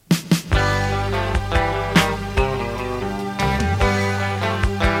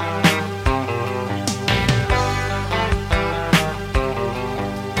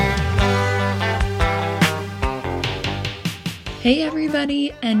Hey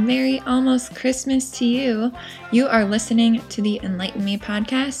everybody, and Merry almost Christmas to you. You are listening to the Enlighten Me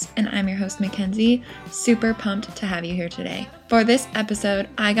podcast, and I'm your host Mackenzie. Super pumped to have you here today. For this episode,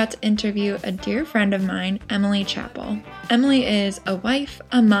 I got to interview a dear friend of mine, Emily Chappell. Emily is a wife,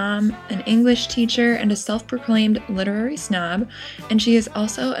 a mom, an English teacher, and a self-proclaimed literary snob, and she is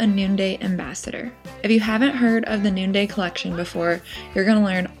also a Noonday ambassador. If you haven't heard of the Noonday collection before, you're going to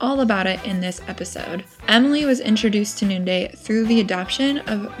learn all about it in this episode. Emily was introduced to Noonday through the adoption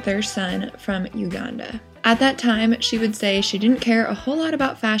of their son from Uganda. At that time, she would say she didn't care a whole lot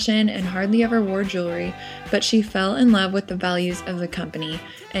about fashion and hardly ever wore jewelry, but she fell in love with the values of the company,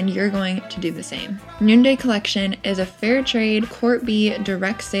 and you're going to do the same. Noonday Collection is a fair trade, Court B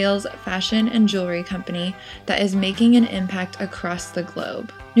direct sales fashion and jewelry company that is making an impact across the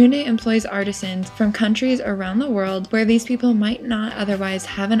globe. Noonday employs artisans from countries around the world where these people might not otherwise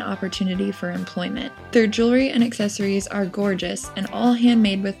have an opportunity for employment. Their jewelry and accessories are gorgeous and all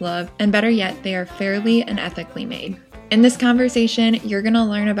handmade with love, and better yet, they are fairly and ethically made. In this conversation, you're going to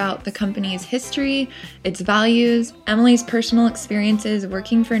learn about the company's history, its values, Emily's personal experiences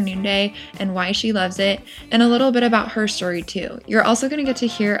working for Noonday and why she loves it, and a little bit about her story too. You're also going to get to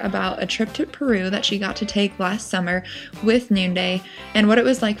hear about a trip to Peru that she got to take last summer with Noonday and what it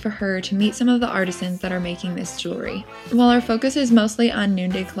was like for her to meet some of the artisans that are making this jewelry. While our focus is mostly on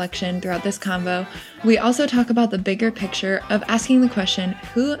Noonday Collection throughout this convo, we also talk about the bigger picture of asking the question,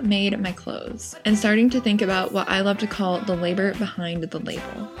 who made my clothes? And starting to think about what I love to call the labor behind the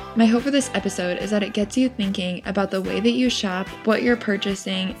label. My hope for this episode is that it gets you thinking about the way that you shop, what you're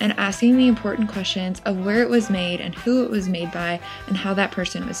purchasing, and asking the important questions of where it was made and who it was made by and how that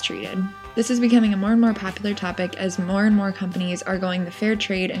person was treated. This is becoming a more and more popular topic as more and more companies are going the fair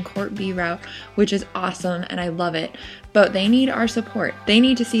trade and Court B route, which is awesome and I love it. But they need our support. They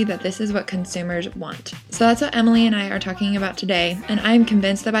need to see that this is what consumers want. So that's what Emily and I are talking about today, and I am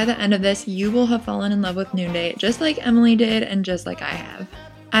convinced that by the end of this, you will have fallen in love with Noonday just like Emily did and just like I have.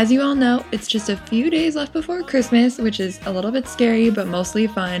 As you all know, it's just a few days left before Christmas, which is a little bit scary, but mostly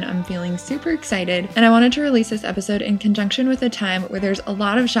fun. I'm feeling super excited, and I wanted to release this episode in conjunction with a time where there's a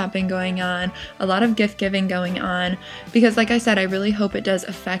lot of shopping going on, a lot of gift giving going on, because like I said, I really hope it does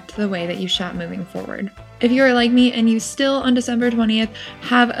affect the way that you shop moving forward. If you are like me and you still on December 20th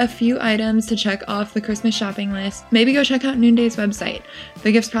have a few items to check off the Christmas shopping list, maybe go check out Noonday's website.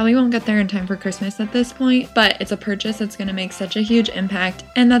 The gifts probably won't get there in time for Christmas at this point, but it's a purchase that's going to make such a huge impact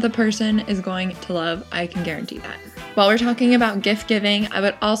and that the person is going to love. I can guarantee that. While we're talking about gift giving, I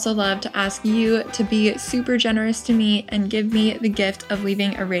would also love to ask you to be super generous to me and give me the gift of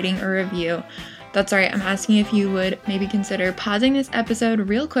leaving a rating or review. That's right, I'm asking if you would maybe consider pausing this episode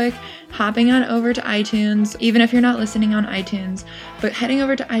real quick, hopping on over to iTunes, even if you're not listening on iTunes, but heading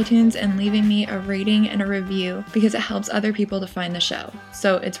over to iTunes and leaving me a rating and a review because it helps other people to find the show.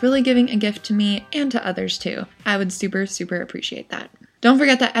 So it's really giving a gift to me and to others too. I would super, super appreciate that. Don't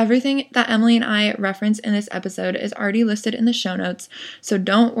forget that everything that Emily and I reference in this episode is already listed in the show notes, so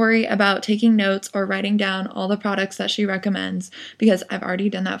don't worry about taking notes or writing down all the products that she recommends because I've already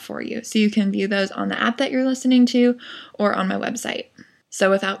done that for you. So you can view those on the app that you're listening to or on my website. So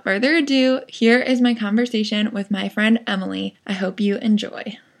without further ado, here is my conversation with my friend Emily. I hope you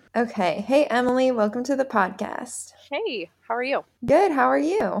enjoy. Okay. Hey, Emily, welcome to the podcast. Hey, how are you? Good. How are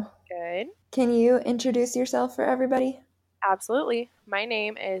you? Good. Can you introduce yourself for everybody? Absolutely. My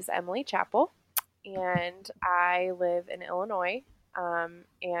name is Emily Chappell, and I live in Illinois,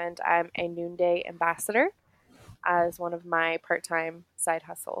 and I'm a Noonday ambassador as one of my part-time side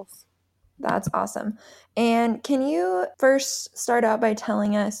hustles. That's awesome. And can you first start out by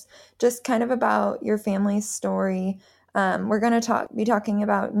telling us just kind of about your family's story? We're going to be talking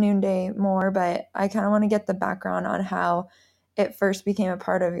about Noonday more, but I kind of want to get the background on how it first became a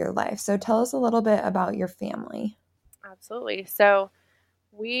part of your life. So tell us a little bit about your family. Absolutely. So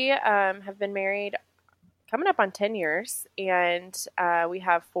we have been married coming up on 10 years, and we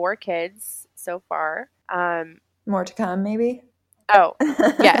have 4 kids so far. More to come, maybe? Oh,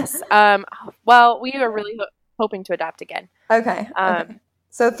 yes. Well, we are really hoping to adopt again. Okay.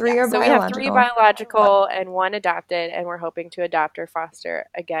 So 3 are biological. So we have 3 biological and 1 adopted, and we're hoping to adopt or foster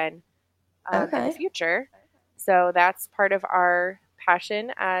again in the future. So that's part of our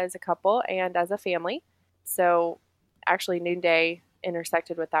passion as a couple and as a family. So actually Noonday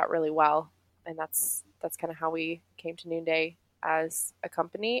intersected with that really well, and that's kind of how we came to Noonday as a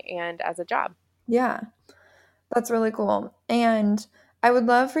company and as a job. Yeah, that's really cool. And I would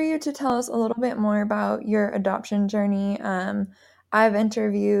love for you to tell us a little bit more about your adoption journey. I've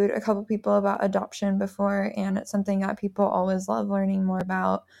interviewed a couple people about adoption before, and it's something that people always love learning more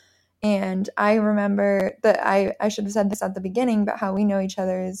about. And I remember that I should have said this at the beginning, but how we know each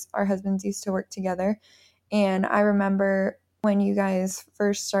other is our husbands used to work together. And I remember when you guys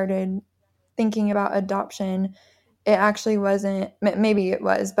first started thinking about adoption, it actually wasn't, maybe it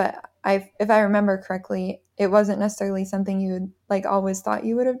was, but if I remember correctly, it wasn't necessarily something you like always thought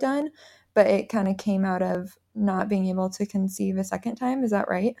you would have done, but it kind of came out of not being able to conceive a second time. Is that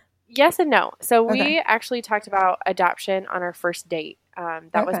right? Yes and no. So Okay. we actually talked about adoption on our first date.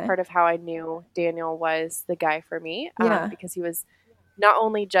 That was Okay. part of how I knew Daniel was the guy for me, Yeah. because he was not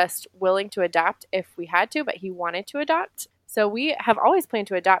only just willing to adopt if we had to, but he wanted to adopt. So we have always planned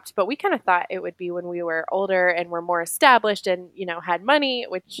to adopt, but we kind of thought it would be when we were older and were more established and, had money,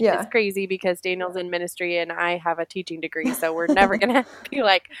 which Yeah. is crazy because Daniel's in ministry and I have a teaching degree. So we're never going to be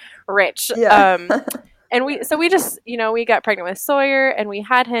like rich. Yeah. And we just, we got pregnant with Sawyer and we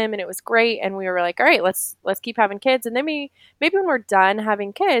had him and it was great. And we were like, all right, let's keep having kids. And then maybe when we're done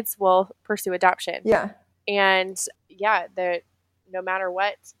having kids, we'll pursue adoption. Yeah. And yeah, no matter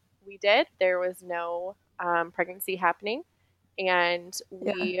what we did, there was no pregnancy happening. And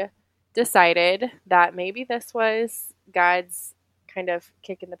we decided that maybe this was God's kind of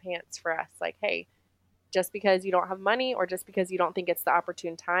kick in the pants for us. Like, hey, just because you don't have money or just because you don't think it's the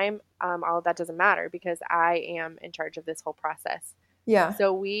opportune time, all of that doesn't matter because I am in charge of this whole process. Yeah.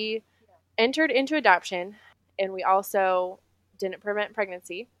 So we entered into adoption, and we also didn't prevent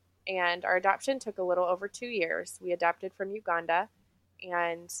pregnancy. And our adoption took a little over 2 years. We adopted from Uganda,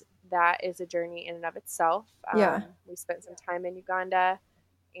 and that is a journey in and of itself. We spent some time in Uganda,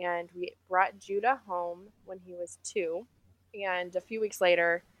 and we brought Judah home when he was 2. And a few weeks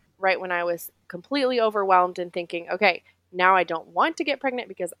later, right when I was completely overwhelmed and thinking, okay, now I don't want to get pregnant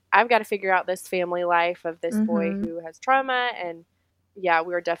because I've got to figure out this family life of this boy who has trauma. And yeah,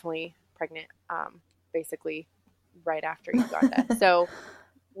 we were definitely pregnant, basically right after Uganda. So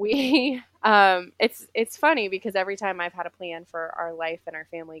we, it's funny because every time I've had a plan for our life and our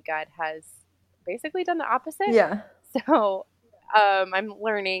family, God has basically done the opposite. Yeah. So, I'm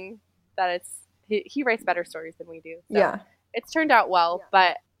learning that he writes better stories than we do. So it's turned out well,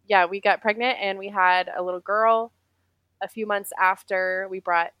 but yeah, we got pregnant and we had a little girl a few months after we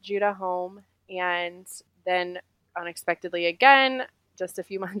brought Judah home. And then unexpectedly again, just a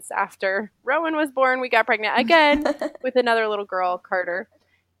few months after Rowan was born, we got pregnant again with another little girl, Carter,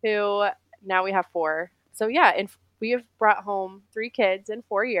 who now we have 4. So yeah, and we have brought home 3 kids in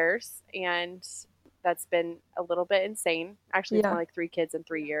 4 years, and that's been a little bit insane. Actually, it's more like 3 kids in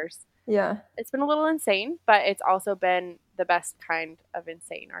 3 years. Yeah. It's been a little insane, but it's also been the best kind of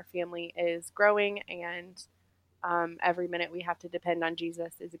insane. Our family is growing, and every minute we have to depend on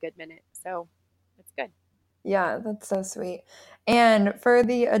Jesus is a good minute. So it's good. Yeah, that's so sweet. And for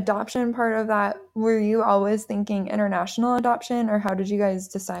the adoption part of that, were you always thinking international adoption, or how did you guys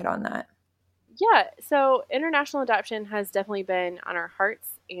decide on that? Yeah, so international adoption has definitely been on our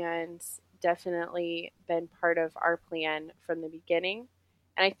hearts and definitely been part of our plan from the beginning.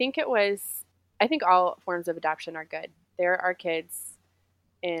 And I think all forms of adoption are good. There are kids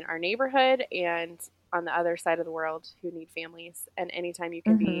in our neighborhood and on the other side of the world who need families. And anytime you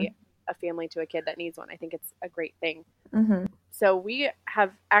can be a family to a kid that needs one, I think it's a great thing. So we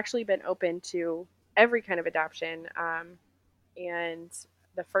have actually been open to every kind of adoption. And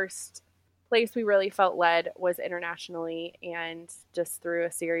the first place we really felt led was internationally, and just through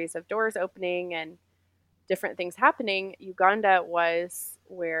a series of doors opening and different things happening, Uganda was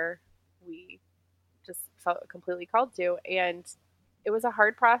where we just felt completely called to. And it was a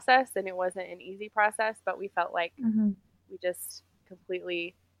hard process and it wasn't an easy process, but we felt like we just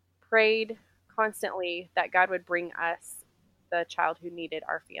completely prayed constantly that God would bring us the child who needed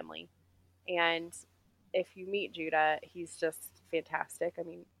our family. And if you meet Judah, he's just fantastic. I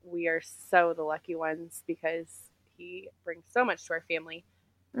mean, we are so the lucky ones because he brings so much to our family.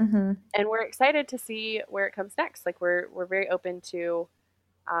 And we're excited to see where it comes next. Like we're very open to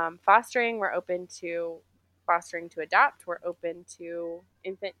fostering. We're open to fostering to adopt. We're open to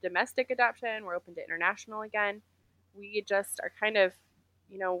infant domestic adoption. We're open to international again. We just are kind of,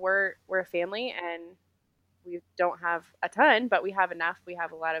 we're a family, and we don't have a ton, but we have enough. We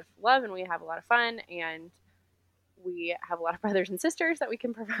have a lot of love and we have a lot of fun, and we have a lot of brothers and sisters that we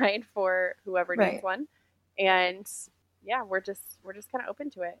can provide for whoever needs one. And yeah, we're just kind of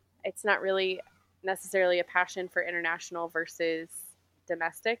open to it. It's not really necessarily a passion for international versus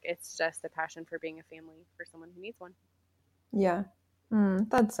domestic. It's just a passion for being a family for someone who needs one. Yeah.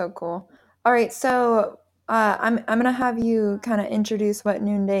 That's so cool. All right. So I'm going to have you kind of introduce what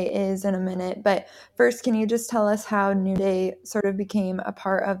Noonday is in a minute. But first, can you just tell us how Noonday sort of became a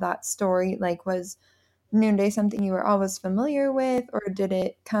part of that story? Like, was Noonday something you were always familiar with, or did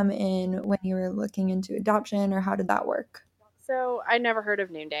it come in when you were looking into adoption, or how did that work? So I never heard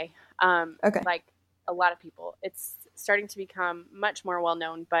of Noonday. Okay. Like a lot of people, it's starting to become much more well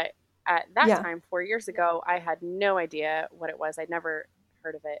known. But at that Yeah. time, 4 years ago, I had no idea what it was. I'd never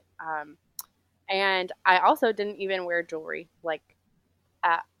heard of it. And I also didn't even wear jewelry, like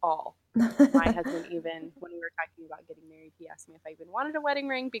at all. My husband, even when we were talking about getting married, he asked me if I even wanted a wedding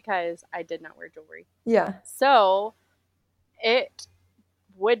ring because I did not wear jewelry. Yeah. So it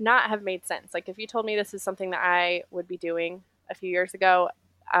would not have made sense. Like if you told me this is something that I would be doing a few years ago,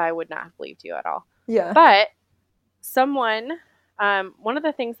 I would not have believed you at all. Yeah. But one of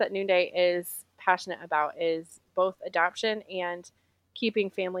the things that Noonday is passionate about is both adoption and keeping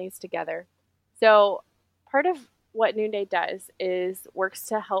families together. So part of what Noonday does is works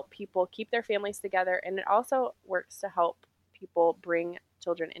to help people keep their families together, and it also works to help people bring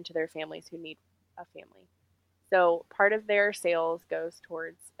children into their families who need a family. So part of their sales goes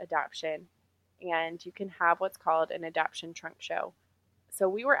towards adoption, and you can have what's called an adoption trunk show. So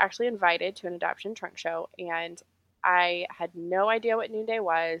we were actually invited to an adoption trunk show, and I had no idea what Noonday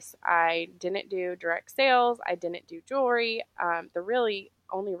was. I didn't do direct sales. I didn't do jewelry. The really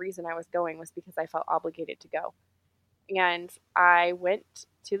only reason I was going was because I felt obligated to go. And I went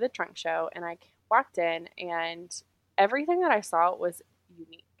to the trunk show, and I walked in, and everything that I saw was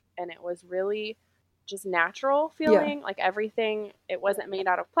unique, and it was really just natural feeling. Yeah. Like everything, it wasn't made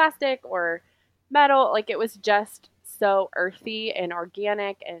out of plastic or metal. Like it was just so earthy and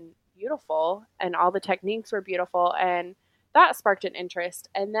organic and beautiful, and all the techniques were beautiful, and that sparked an interest.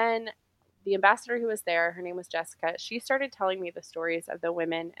 And then the ambassador who was there, her name was Jessica, she started telling me the stories of the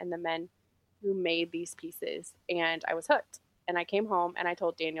women and the men who made these pieces, and I was hooked. And I came home and I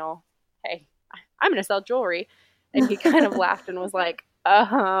told Daniel, hey, I'm going to sell jewelry. And he kind of laughed and was like,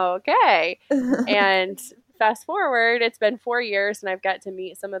 oh, okay. And fast forward, it's been 4 years, and I've got to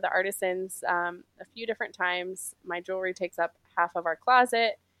meet some of the artisans a few different times. My jewelry takes up half of our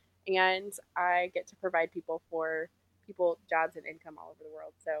closet, and I get to provide people jobs and income all over the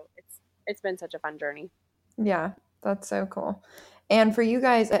world. So it's been such a fun journey. Yeah, that's so cool. And for you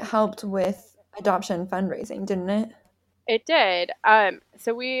guys, it helped with adoption fundraising, didn't it? It did.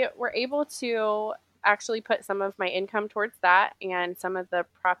 So we were able to actually put some of my income towards that and some of the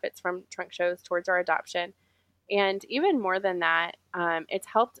profits from trunk shows towards our adoption. And even more than that, it's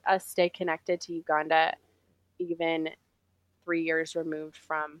helped us stay connected to Uganda, even 3 years removed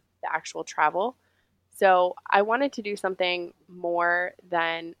from the actual travel. So I wanted to do something more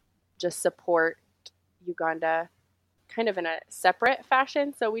than just support Uganda kind of in a separate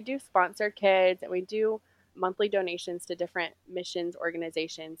fashion. So we do sponsor kids, and we do monthly donations to different missions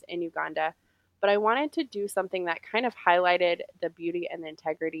organizations in Uganda. But I wanted to do something that kind of highlighted the beauty and the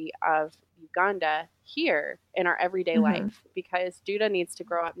integrity of Uganda here in our everyday life, because Judah needs to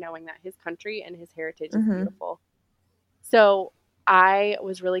grow up knowing that his country and his heritage is beautiful. So I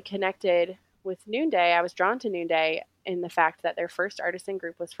was really connected with Noonday. I was drawn to Noonday in the fact that their first artisan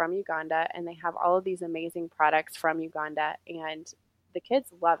group was from Uganda, and they have all of these amazing products from Uganda, and the kids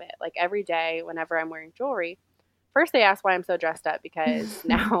love it. Like every day whenever I'm wearing jewelry, first they ask why I'm so dressed up, because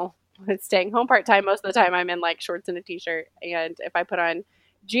now it's staying home part-time. Most of the time I'm in like shorts and a t-shirt, and if I put on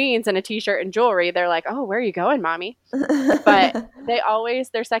jeans and a t-shirt and jewelry, they're like, oh, where are you going, mommy? But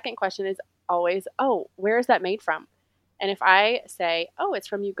their second question is always, oh, where is that made from? And if I say, oh, it's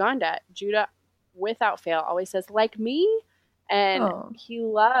from Uganda, Judah, without fail, always says, like me. And he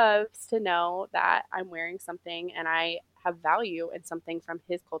loves to know that I'm wearing something and I have value in something from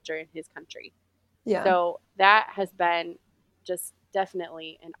his culture and his country. Yeah. So that has been just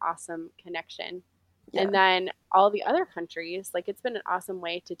definitely an awesome connection. Yeah. And then all the other countries, like it's been an awesome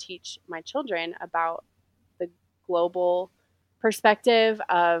way to teach my children about the global perspective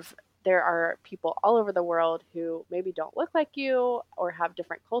of there are people all over the world who maybe don't look like you or have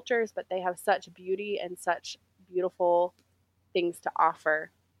different cultures, but they have such beauty and such beautiful things to offer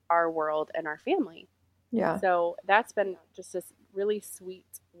our world and our family. Yeah. So that's been just this really sweet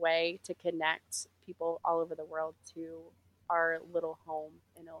way to connect people all over the world to our little home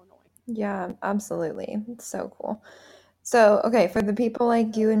in Illinois. Yeah, absolutely. It's so cool. So, okay, for the people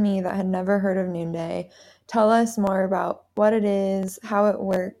like you and me that had never heard of Noonday, tell us more about what it is, how it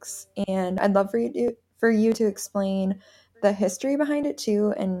works, and I'd love for you to explain the history behind it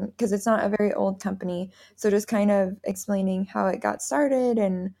too, and because it's not a very old company, so just kind of explaining how it got started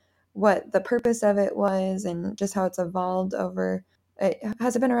and what the purpose of it was, and just how it's evolved over.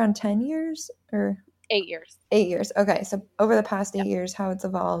 Has it been around 10 years or 8 years? 8 years. Okay, so over the past 8 years, how it's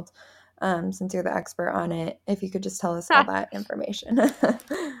evolved. Since you're the expert on it, if you could just tell us all that information.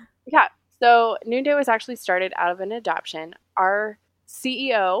 Yeah. So Noonday was actually started out of an adoption. Our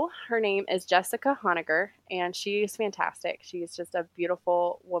CEO, her name is Jessica Honegger, and she's fantastic. She's just a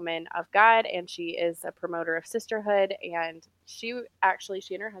beautiful woman of God, and she is a promoter of sisterhood. And she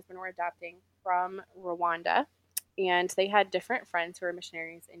and her husband were adopting from Rwanda, and they had different friends who were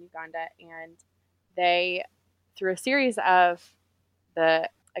missionaries in Uganda, and they, through a series of the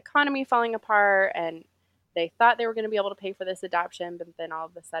economy falling apart, and they thought they were going to be able to pay for this adoption, but then all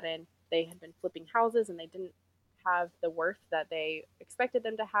of a sudden they had been flipping houses and they didn't have the worth that they expected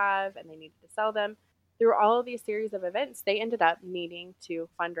them to have, and they needed to sell them. Through all of these series of events, they ended up needing to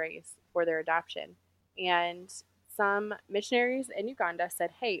fundraise for their adoption. And some missionaries in Uganda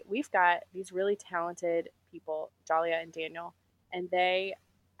said, hey, we've got these really talented people, Jalia and Daniel, and they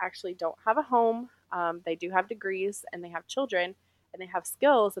actually don't have a home. They do have degrees and they have children and they have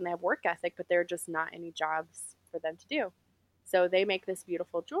skills and they have work ethic, but there are just not any jobs for them to do. So they make this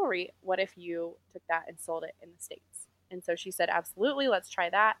beautiful jewelry. What if you took that and sold it in the States? And so she said, absolutely, let's try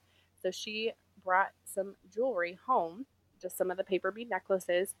that. So she brought some jewelry home, just some of the paper bead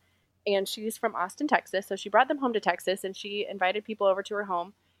necklaces, and she's from Austin, Texas. So she brought them home to Texas and she invited people over to her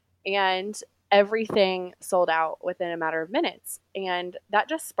home, and everything sold out within a matter of minutes. And that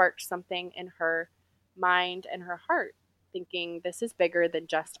just sparked something in her mind and her heart, thinking this is bigger than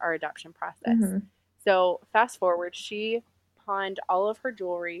just our adoption process. Mm-hmm. So fast forward, she pawned all of her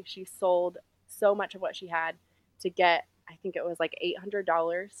jewelry. She sold so much of what she had to get, I think it was like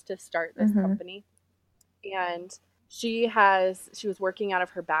 $800 to start this mm-hmm. company. And she was working out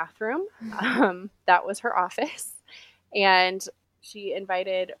of her bathroom. That was her office. And she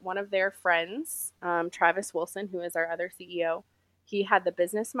invited one of their friends, Travis Wilson, who is our other CEO. He had the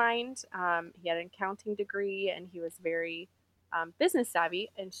business mind. He had an accounting degree, and he was very business savvy.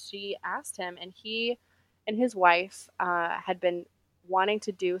 And she asked him, and he and his wife had been wanting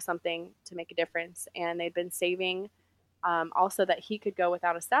to do something to make a difference. And they'd been saving also that he could go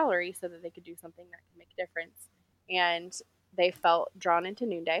without a salary so that they could do something that could make a difference. And they felt drawn into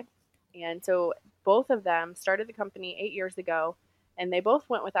Noonday. And so both of them started the company 8 years ago, and they both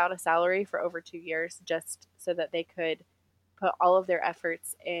went without a salary for over 2 years just so that they could put all of their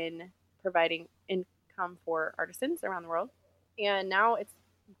efforts in providing income for artisans around the world. And now it's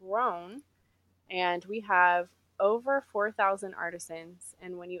grown, and we have over 4,000 artisans.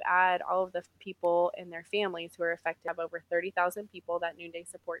 And when you add all of the people and their families who are affected, we have over 30,000 people that Noonday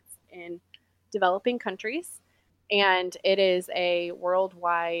supports in developing countries. And it is a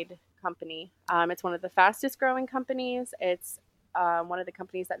worldwide company. It's one of the fastest growing companies. It's one of the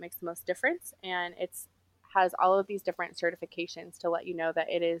companies that makes the most difference. And it's has all of these different certifications to let you know that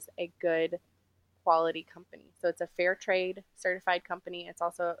it is a good quality company. So it's a fair trade certified company. It's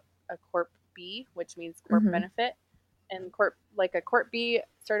also a Corp B, which means corp mm-hmm. benefit. And a Corp B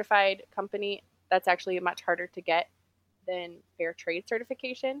certified company, that's actually much harder to get than fair trade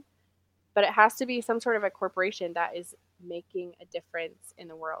certification. But it has to be some sort of a corporation that is making a difference in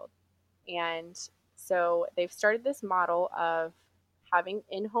the world. And so they've started this model of having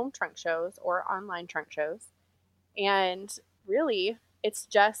in-home trunk shows or online trunk shows. And really, it's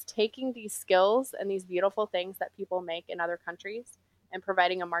just taking these skills and these beautiful things that people make in other countries and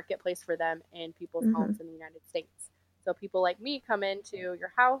providing a marketplace for them in people's mm-hmm. homes in the United States. So people like me come into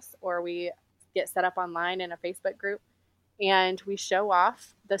your house, or we get set up online in a Facebook group, and we show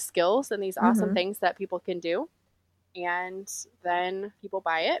off the skills and these awesome mm-hmm. things that people can do. And then people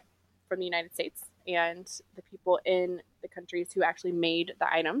buy it from the United States, and the people in the countries who actually made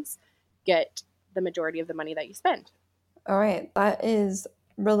the items get the majority of the money that you spend. All right. That is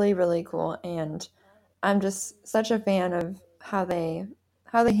really, really cool. And I'm just such a fan of how they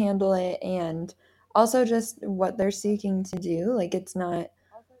handle it, and also just what they're seeking to do. Like, it's not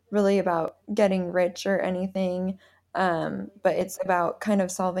really about getting rich or anything, but it's about kind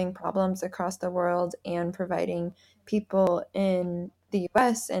of solving problems across the world and providing people in the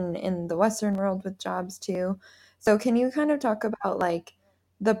US and in the Western world with jobs too. So can you kind of talk about like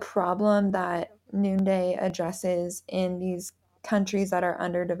the problem that Noonday addresses in these countries that are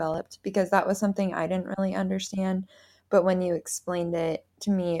underdeveloped? Because that was something I didn't really understand, but when you explained it to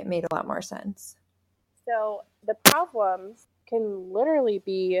me, it made a lot more sense. So the problems can literally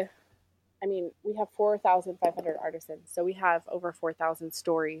be, we have 4,500 artisans, so we have over 4,000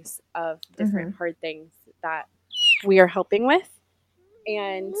 stories of different mm-hmm. hard things that we are helping with.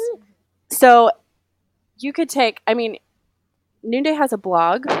 And so you could take, Noonday has a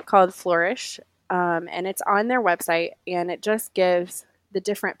blog called Flourish, and it's on their website, and it just gives the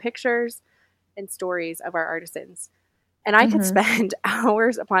different pictures and stories of our artisans. And I mm-hmm. could spend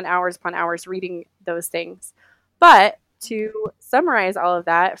hours upon hours upon hours reading those things. But to summarize all of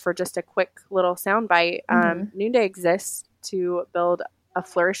that for just a quick little soundbite, Noonday exists to build a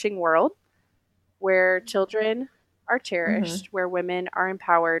flourishing world where children are cherished, where women are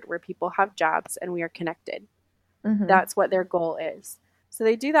empowered, where people have jobs, and we are connected. That's what their goal is. So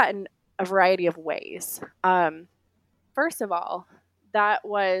they do that in a variety of ways. First of all, that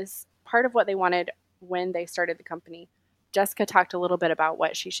was part of what they wanted when they started the company. Jessica talked a little bit about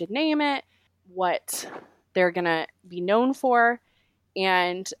what she should name it, what they're going to be known for,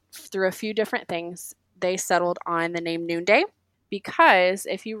 and through a few different things, they settled on the name Noonday, because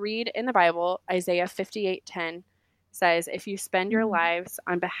if you read in the Bible, Isaiah 58:10 says, if you spend your lives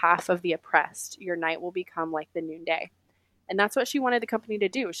on behalf of the oppressed, your night will become like the noonday. And that's what she wanted the company to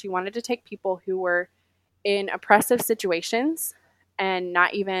do. She wanted to take people who were in oppressive situations, and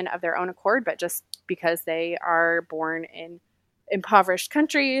not even of their own accord, but just because they are born in impoverished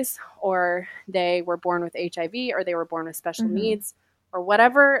countries, or they were born with HIV, or they were born with special needs, or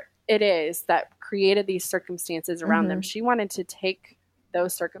whatever it is that created these circumstances around them. She wanted to take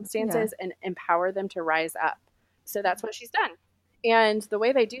those circumstances and empower them to rise up. So that's what she's done. And the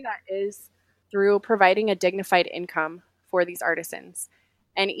way they do that is through providing a dignified income for these artisans.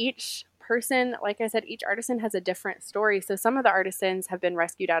 And each person, like I said, each artisan has a different story. So some of the artisans have been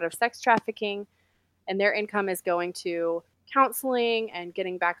rescued out of sex trafficking, and their income is going to counseling and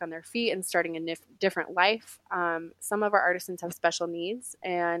getting back on their feet and starting a different life. Some of our artisans have special needs,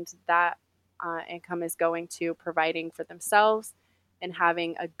 and that income is going to providing for themselves and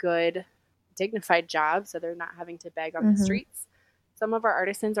having a good, dignified job, so they're not having to beg on the streets. Some of our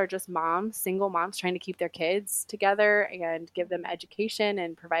artisans are just moms, single moms, trying to keep their kids together and give them education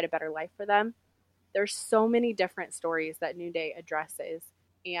and provide a better life for them. There's so many different stories that Noonday addresses,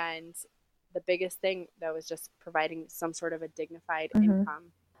 and the biggest thing, though, is just providing some sort of a dignified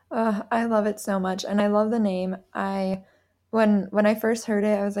income. I love it so much, and I love the name. When I first heard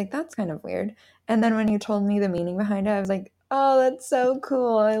it, I was like, that's kind of weird. And then when you told me the meaning behind it, I was like, oh, that's so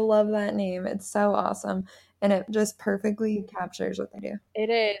cool. I love that name. It's so awesome. And it just perfectly captures what they do. It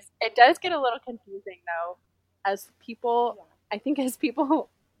is. It does get a little confusing, though. I think as people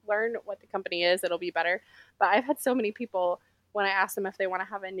learn what the company is, it'll be better. But I've had so many people, when I ask them if they want to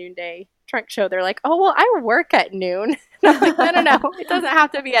have a Noonday trunk show, they're like, oh, well, I work at noon. And I'm like, no. It doesn't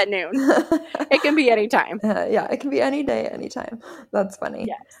have to be at noon. It can be anytime. Yeah, it can be any day, anytime. That's funny.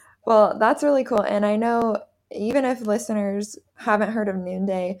 Yes. Well, that's really cool. And I know even if listeners haven't heard of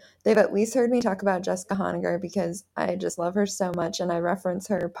Noonday, they've at least heard me talk about Jessica Honegger, because I just love her so much, and I reference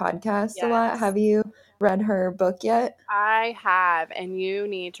her podcast a lot. Have you read her book yet? I have, and you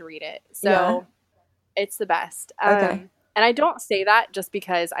need to read it. So it's the best. Okay. And I don't say that just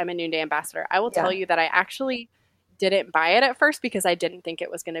because I'm a Noonday ambassador. I will tell you that I actually didn't buy it at first because I didn't think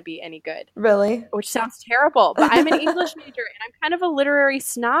it was going to be any good. Really? Which sounds terrible, but I'm an English major and I'm kind of a literary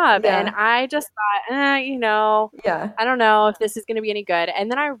snob. And I just thought, I don't know if this is going to be any good.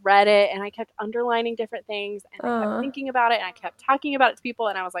 And then I read it and I kept underlining different things, and I kept thinking about it, and I kept talking about it to people.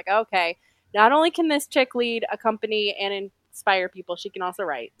 And I was like, okay, not only can this chick lead a company and inspire people, she can also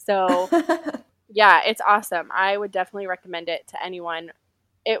write. So yeah, it's awesome. I would definitely recommend it to anyone.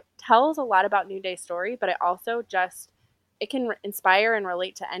 It tells a lot about Noonday's story, but it also it can inspire and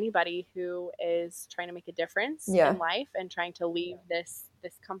relate to anybody who is trying to make a difference in life and trying to leave this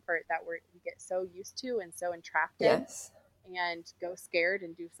comfort that we get so used to and so entrapped in, and go scared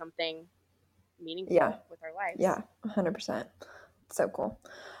and do something meaningful with our lives. Yeah, 100%. So cool.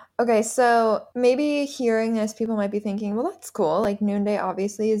 Okay, so maybe hearing this, people might be thinking, well, that's cool. Like, Noonday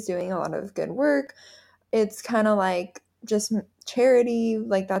obviously is doing a lot of good work. It's kind of like just charity.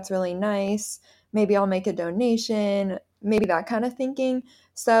 Like, that's really nice. Maybe I'll make a donation. Maybe that kind of thinking.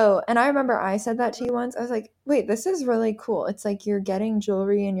 So, and I remember I said that to you once. I was like, wait, this is really cool. It's like you're getting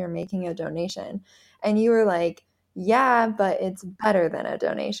jewelry and you're making a donation. And you were like, yeah, but it's better than a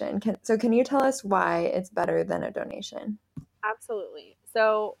donation. Can you tell us why it's better than a donation? Absolutely.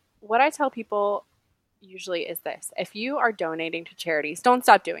 So what I tell people usually is this: if you are donating to charities, don't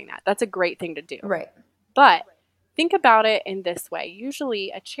stop doing that. That's a great thing to do. Right. But think about it in this way.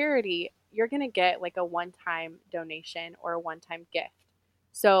 Usually a charity, you're going to get like a one-time donation or a one-time gift.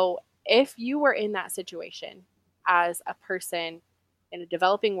 So if you were in that situation as a person in a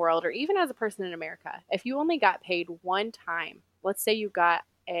developing world, or even as a person in America, if you only got paid one time, let's say you got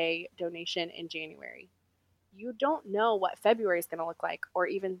a donation in January, you don't know what February is going to look like, or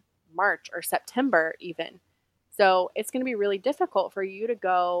even March or September even. So it's going to be really difficult for you to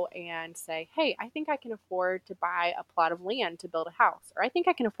go and say, hey, I think I can afford to buy a plot of land to build a house, or I think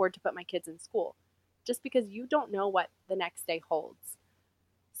I can afford to put my kids in school, just because you don't know what the next day holds.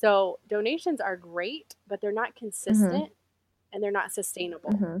 So donations are great, but they're not consistent and they're not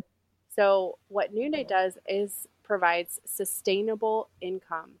sustainable. So what Noonday does is provides sustainable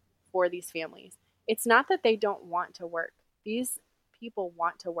income for these families. It's not that they don't want to work. These people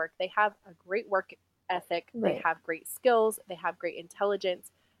want to work. They have a great work ethic. They have great skills. They have great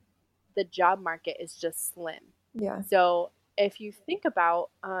intelligence. The job market is just slim. Yeah. So if you think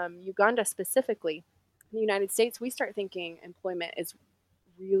about Uganda specifically, in the United States, we start thinking employment is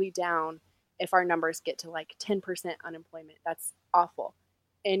really down if our numbers get to like 10% unemployment. That's awful.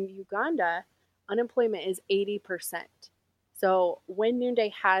 In Uganda, unemployment is 80%. So when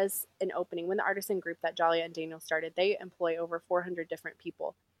Noonday has an opening, when the artisan group that Jalia and Daniel started, they employ over 400 different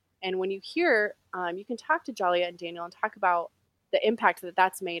people. And when you hear, you can talk to Jalia and Daniel and talk about the impact that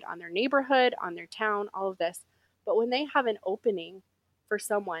that's made on their neighborhood, on their town, all of this. But when they have an opening for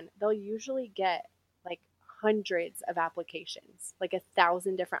someone, they'll usually get like hundreds of applications, like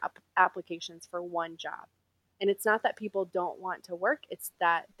 1,000 different applications for one job. And it's not that people don't want to work, it's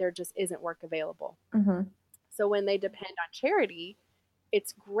that there just isn't work available. So when they depend on charity,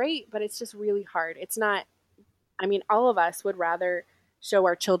 it's great, but it's just really hard. It's not, I mean, all of us would rather show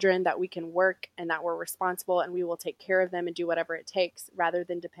our children that we can work and that we're responsible and we will take care of them and do whatever it takes rather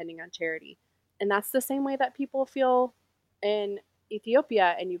than depending on charity. And that's the same way that people feel in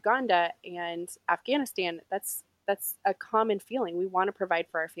Ethiopia and Uganda and Afghanistan. That's a common feeling. We want to provide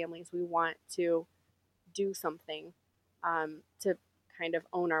for our families. We want to do something to kind of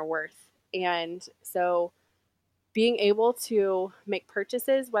own our worth. And so being able to make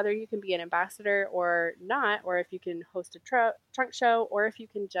purchases, whether you can be an ambassador or not, or if you can host a trunk show, or if you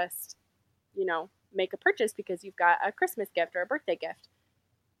can just, make a purchase because you've got a Christmas gift or a birthday gift.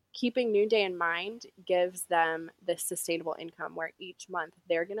 Keeping Noonday in mind gives them this sustainable income where each month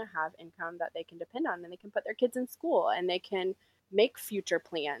they're going to have income that they can depend on, and they can put their kids in school and they can make future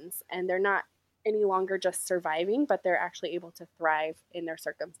plans, and they're not any longer just surviving, but they're actually able to thrive in their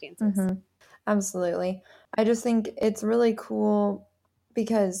circumstances. Absolutely. I just think it's really cool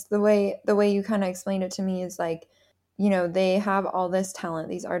because the way you kind of explained it to me is like, they have all this talent.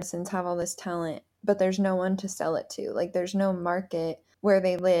 These artisans have all this talent, but there's no one to sell it to. Like there's no market where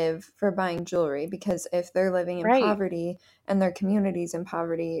they live for buying jewelry, because if they're living in poverty and their community's in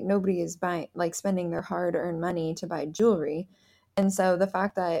poverty, nobody is spending their hard-earned money to buy jewelry. And so the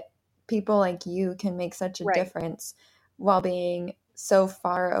fact that people like you can make such a difference while being so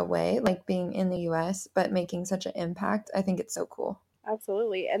far away, like being in the US, but making such an impact, I think it's so cool.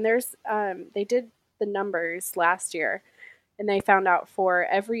 Absolutely. And there's, they did the numbers last year, and they found out for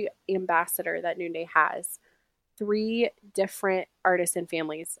every ambassador that Noonday has, 3 different artisan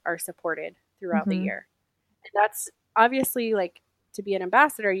families are supported throughout the year. And that's obviously, like, to be an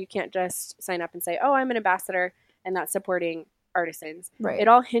ambassador, you can't just sign up and say, oh, I'm an ambassador, and that's supporting artisans. It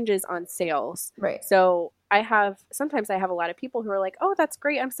all hinges on sales. So sometimes I have a lot of people who are like, oh, that's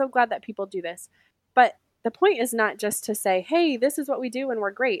great. I'm so glad that people do this. But the point is not just to say, hey, this is what we do and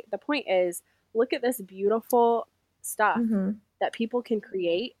we're great. The point is, look at this beautiful stuff that people can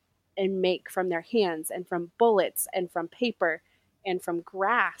create and make from their hands and from bullets and from paper and from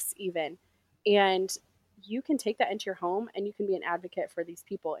grass even. And you can take that into your home and you can be an advocate for these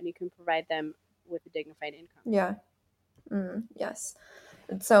people and you can provide them with a dignified income. Yeah. Yes.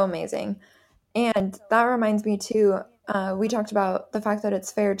 It's so amazing. And that reminds me too, we talked about the fact that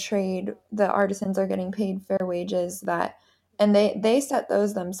it's fair trade. The artisans are getting paid fair wages, and they set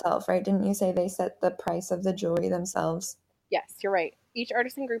those themselves, right? Didn't you say they set the price of the jewelry themselves? Yes, you're right. Each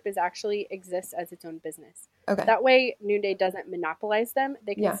artisan group actually exists as its own business. Okay. That way, Noonday doesn't monopolize them.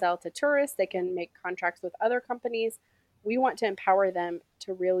 They can sell to tourists. They can make contracts with other companies. We want to empower them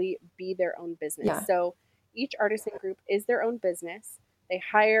to really be their own business. So each artisan group is their own business. They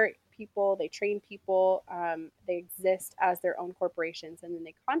hire people. They train people. They exist as their own corporations, and then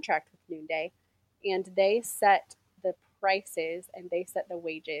they contract with Noonday, and they set the prices and they set the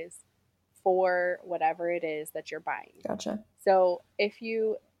wages for whatever it is that you're buying. Gotcha. So if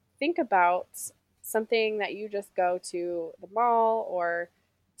you think about something that you just go to the mall or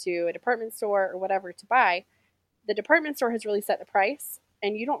to a department store or whatever to buy, the department store has really set the price,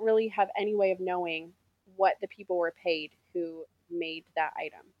 and you don't really have any way of knowing what the people were paid who made that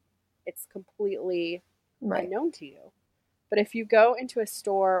item. It's completely unknown to you. But if you go into a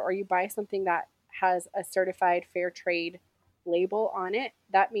store or you buy something that has a certified fair trade label on it,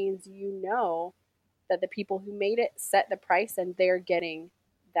 that means you know that the people who made it set the price and they're getting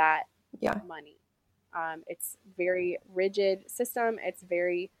that money. It's very rigid system. It's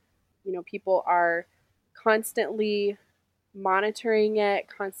very, people are constantly monitoring it,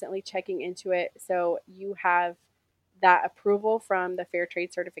 constantly checking into it. So you have that approval from the fair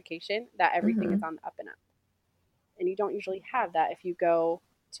trade certification that everything is Mm-hmm. on the up and up. And you don't usually have that if you go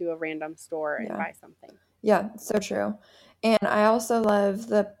to a random store and Yeah. buy something. Yeah, so true. And I also love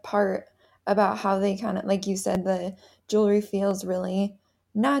the part about how they kind of, like you said, the jewelry feels really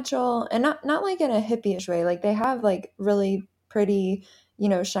natural and not like in a hippie-ish way. Like they have like really pretty,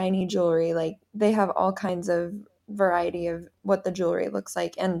 shiny jewelry. Like they have all kinds of variety of what the jewelry looks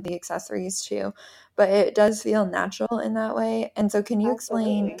like and the accessories too. But it does feel natural in that way. And so can you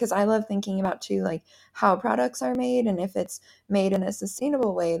explain, Absolutely. because I love thinking about too, like how products are made and if it's made in a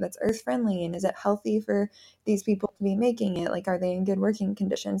sustainable way that's earth friendly and is it healthy for these people to be making it? Like, are they in good working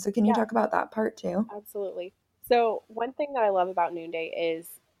conditions? So can you Yeah, talk about that part too? absolutely. So, one thing that I love about Noonday is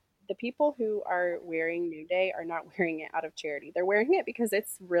the people who are wearing Noonday are not wearing it out of charity. They're wearing it because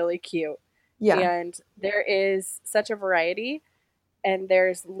it's really cute. Yeah, And there is such a variety, and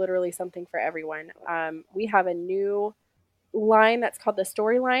there's literally something for everyone. We have a new line that's called the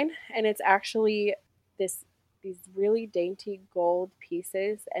Storyline, and it's actually this these really dainty gold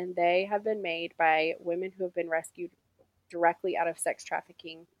pieces, and they have been made by women who have been rescued directly out of sex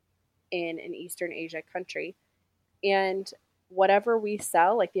trafficking in an Eastern Asia country. And whatever we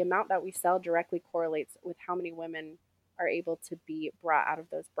sell, like the amount that we sell directly correlates with how many women are able to be brought out of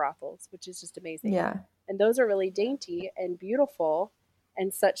those brothels, which is just amazing. yeah, And those are really dainty and beautiful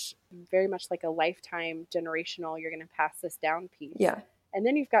and such very much like a lifetime generational, you're going to pass this down piece. yeah, And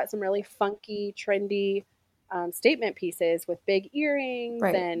then you've got some really funky, trendy statement pieces with big earrings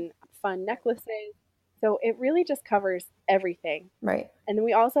right, and fun necklaces. So it really just covers everything. right. And then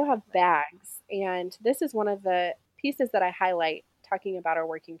we also have bags. And this is one of the pieces that I highlight talking about our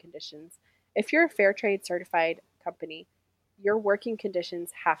working conditions. If you're a fair trade certified company, your working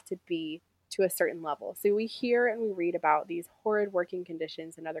conditions have to be to a certain level. So we hear and we read about these horrid working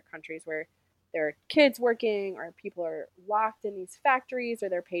conditions in other countries where there are kids working or people are locked in these factories or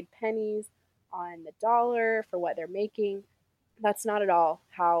they're paid pennies on the dollar for what they're making. That's not at all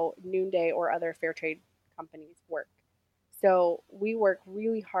how Noonday or other fair trade companies work. So we work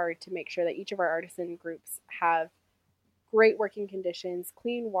really hard to make sure that each of our artisan groups have great working conditions,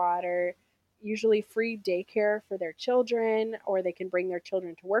 clean water, usually free daycare for their children, or they can bring their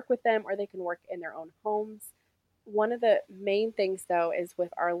children to work with them, or they can work in their own homes. One of the main things, though, is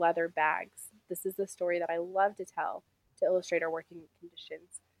with our leather bags. This is the story that I love to tell to illustrate our working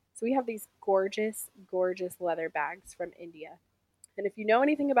conditions. So we have these gorgeous, gorgeous leather bags from India. And if you know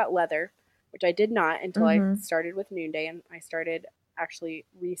anything about leather, which I did not until I Mm-hmm. started with Noonday and I started actually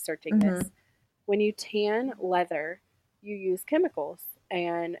researching Mm-hmm. this, when you tan leather, you use chemicals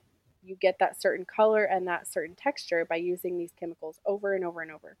and you get that certain color and that certain texture by using these chemicals over and over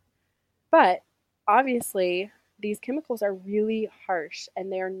and over. But obviously, these chemicals are really harsh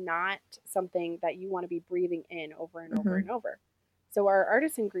and they're not something that you want to be breathing in over and over Mm-hmm. and over. So, our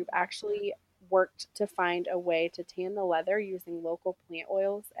artisan group actually worked to find a way to tan the leather using local plant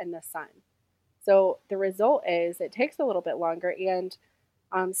oils and the sun. So, the result is it takes a little bit longer, and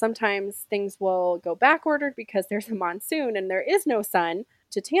sometimes things will go back ordered because there's a monsoon and there is no sun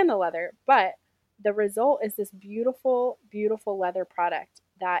to tan the leather. But the result is this beautiful, beautiful leather product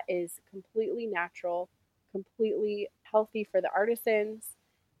that is completely natural, completely healthy for the artisans,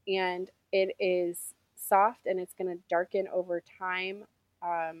 and it is soft and it's going to darken over time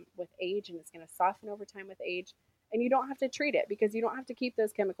with age, and it's going to soften over time with age. And you don't have to treat it because you don't have to keep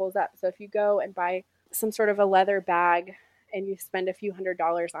those chemicals up. So if you go and buy some sort of a leather bag and you spend a few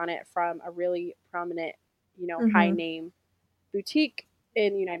 $100s on it from a really prominent, high Mm-hmm. name boutique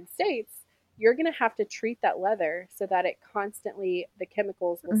in the United States, you're going to have to treat that leather so that it constantly, the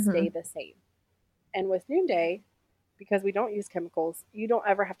chemicals will stay Mm-hmm. the same. And with Noonday, because we don't use chemicals, you don't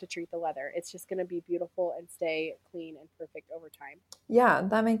ever have to treat the leather. It's just going to be beautiful and stay clean and perfect over time. Yeah,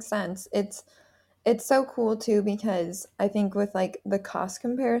 that makes sense. It's so cool too because I think with like the cost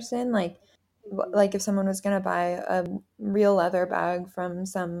comparison, Mm-hmm. like if someone was gonna buy a real leather bag from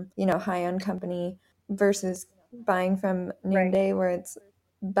some, high end company versus buying from Right. Noonday where it's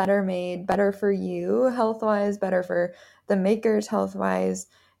better made, better for you health wise, better for the makers health wise,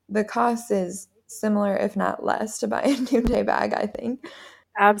 the cost is similar if not less to buy a Noonday bag, I think.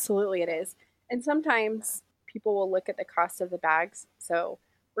 Absolutely, it is. And sometimes people will look at the cost of the bags. So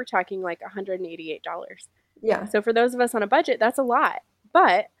we're talking like $188. Yeah. So for those of us on a budget, that's a lot.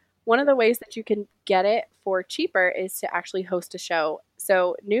 But one of the ways that you can get it for cheaper is to actually host a show.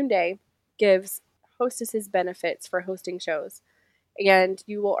 So Noonday gives hostesses benefits for hosting shows. And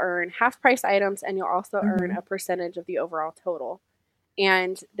you will earn half price items and you'll also earn a Mm-hmm. percentage of the overall total.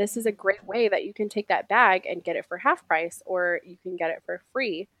 And this is a great way that you can take that bag and get it for half price or you can get it for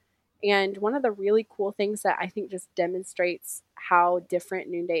free. And one of the really cool things that I think just demonstrates how different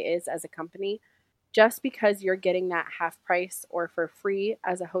Noonday is as a company, just because you're getting that half price or for free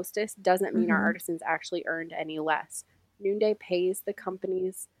as a hostess doesn't mean our artisans actually earned any less. Noonday pays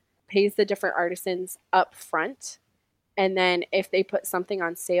the different artisans up front. And then if they put something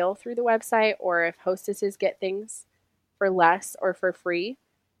on sale through the website, or if hostesses get things for less or for free,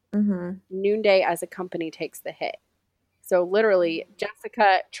 Noonday as a company takes the hit. So literally,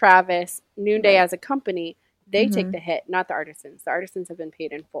 Jessica, Travis, Noonday as a company, they take the hit, not the artisans. The artisans have been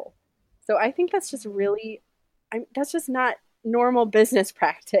paid in full. So I think that's just really, that's just not normal business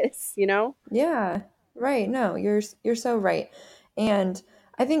practice, you know? Yeah, right. No, you're so right. And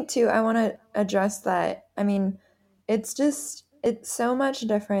I think too, I want to address that. I mean, it's so much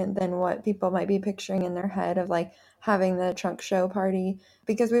different than what people might be picturing in their head of like having the trunk show party,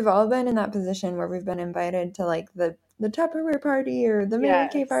 because we've all been in that position where we've been invited to like the Tupperware party or the Mary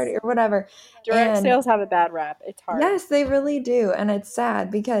Kay party Yes. or whatever. Direct And sales have a bad rap. It's hard. yes, they really do. And it's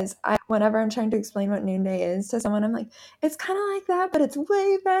sad because whenever I'm trying to explain what Noonday is to someone, I'm like, it's kind of like that, but it's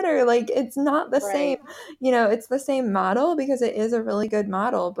way better. Like, it's not the same, Right. it's the same model because it is a really good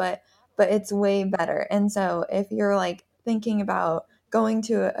model, but it's way better. And so if you're like thinking about going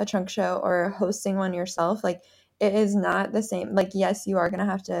to a trunk show or hosting one yourself, like it is not the same. Like, yes, you are going to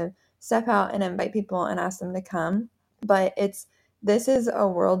have to step out and invite people and ask them to come, but this is a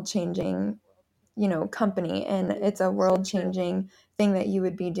world changing company, and it's a So world true. changing thing that you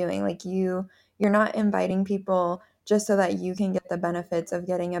would be doing. Like you're not inviting people just so that you can get the benefits of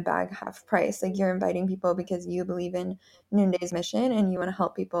getting a bag half price. Like you're inviting people because you believe in Noonday's mission and you want to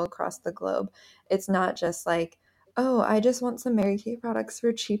help people across the globe. It's not just like, oh, I just want some Mary Kay products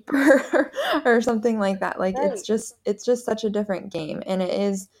for cheaper or something like that. Like Right. it's just such a different game, and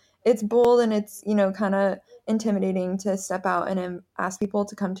it's bold, and it's kind of intimidating to step out and ask people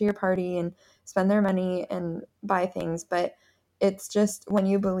to come to your party and spend their money and buy things. But it's just when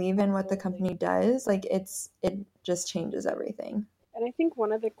you believe in what the Absolutely. company does, like it just changes everything. And I think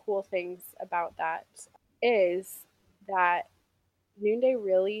one of the cool things about that is that Noonday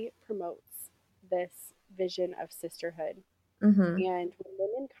really promotes this vision of sisterhood. Mm-hmm. And when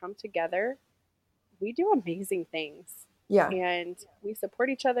women come together, we do amazing things. Yeah. And we support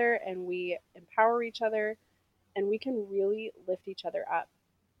each other and we empower each other and we can really lift each other up.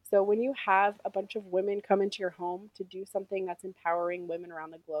 So when you have a bunch of women come into your home to do something that's empowering women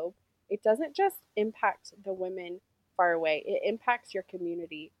around the globe, it doesn't just impact the women far away, it impacts your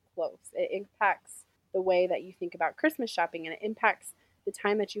community close. It impacts the way that you think about Christmas shopping, and it impacts the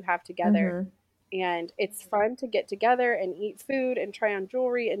time that you have together. Mm-hmm. And it's fun to get together and eat food and try on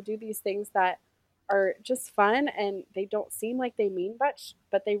jewelry and do these things that are just fun, and they don't seem like they mean much,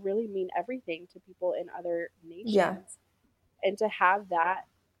 but they really mean everything to people in other Yeah. nations. And to have that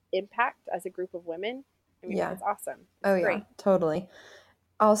impact as a group of women, I mean, Yeah. it's awesome. It's Oh yeah, great. totally.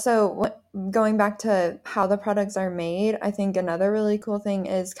 Also, going back to how the products are made, I think another really cool thing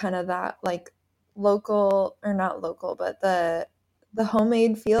is kind of that like local, or not local, but the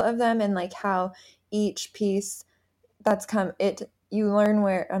homemade feel of them, and like how each piece that's come it you learn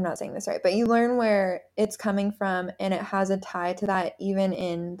where, I'm not saying this right, but you learn where it's coming from, and it has a tie to that even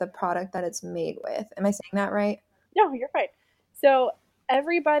in the product that it's made with. Am I saying that right? No, you're fine. So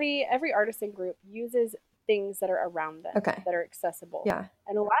every artisan group uses things that are around them, Okay. that are accessible. Yeah.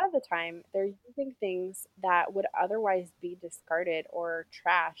 And a lot of the time, they're using things that would otherwise be discarded or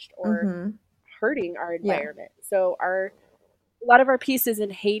trashed or Mm-hmm. hurting our Yeah. environment. So a lot of our pieces in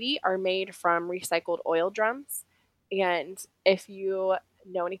Haiti are made from recycled oil drums. And if you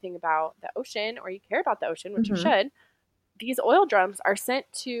know anything about the ocean, or you care about the ocean, which you Mm-hmm. should, these oil drums are sent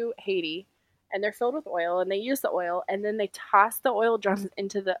to Haiti and they're filled with oil, and they use the oil and then they toss the oil drums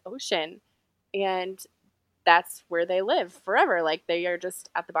into the ocean, and that's where they live forever. Like they are just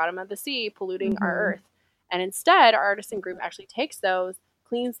at the bottom of the sea polluting our Mm-hmm. earth. And instead, our artisan group actually takes those,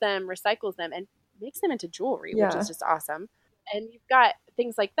 cleans them, recycles them, and makes them into jewelry, which is Yeah. just awesome. And you've got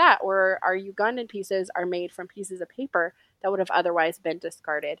things like that where our Ugandan pieces are made from pieces of paper that would have otherwise been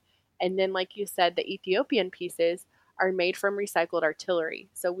discarded. And then, like you said, the Ethiopian pieces are made from recycled artillery.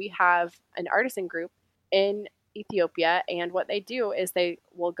 So we have an artisan group in Ethiopia, and what they do is they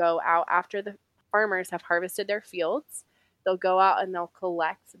will go out after the farmers have harvested their fields. They'll go out and they'll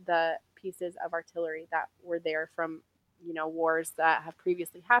collect the pieces of artillery that were there from, wars that have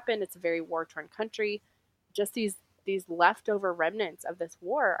previously happened. It's a very war-torn country. Just these leftover remnants of this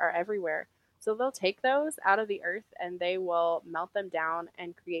war are everywhere. So they'll take those out of the earth and they will melt them down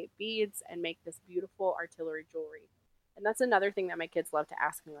and create beads and make this beautiful artillery jewelry. And that's another thing that my kids love to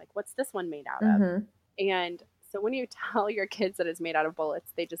ask me, like, what's this one made out of? Mm-hmm. And So when you tell your kids that it's made out of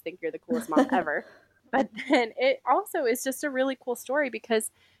bullets, they just think you're the coolest mom ever. But then it also is just a really cool story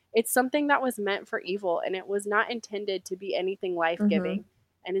because it's something that was meant for evil and it was not intended to be anything life-giving.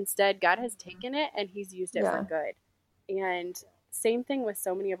 And instead, God has taken it and he's used it for good. And same thing with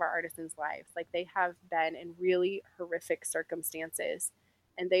so many of our artisans' lives. Like they have been in really horrific circumstances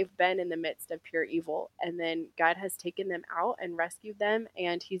and they've been in the midst of pure evil. And then God has taken them out and rescued them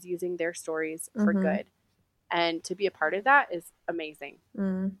and he's using their stories for good. And to be a part of that is amazing.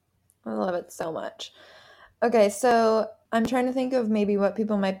 I love it so much. Okay, so I'm trying to think of maybe what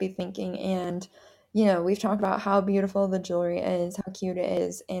people might be thinking. And, you know, we've talked about how beautiful the jewelry is, how cute it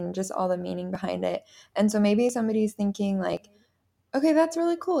is, and just all the meaning behind it. And so maybe somebody's thinking like, okay, that's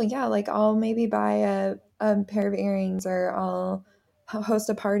really cool. Yeah, like I'll maybe buy a pair of earrings or I'll host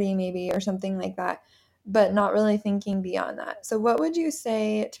a party maybe or something like that, but not really thinking beyond that. So what would you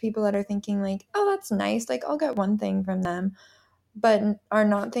say to people that are thinking like, oh, that's nice, like I'll get one thing from them, but are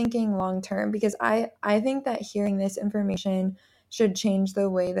not thinking long term? Because I think that hearing this information should change the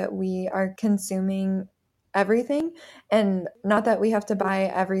way that we are consuming everything. And not that we have to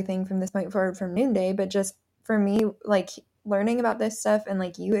buy everything from this point forward from Noonday, but just for me, like learning about this stuff and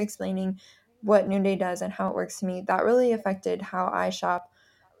like you explaining what Noonday does and how it works to me, that really affected how I shop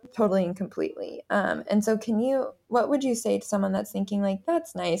totally and completely. And so what would you say to someone that's thinking like,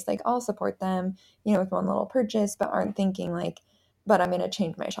 that's nice, like I'll support them, you know, with one little purchase, but aren't thinking like, but I'm going to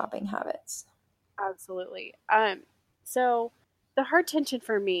change my shopping habits? Absolutely. So the hard tension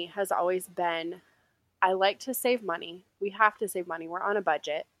for me has always been, I like to save money. We have to save money. We're on a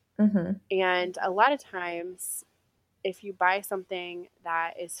budget. And a lot of times, if you buy something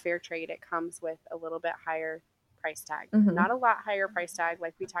that is fair trade, it comes with a little bit higher price tag. Not a lot higher price tag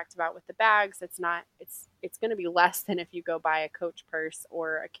like we talked about with the bags. It's going to be less than if you go buy a Coach purse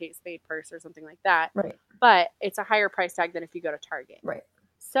or a Kate Spade purse or something like that. Right. But it's a higher price tag than if you go to Target. Right.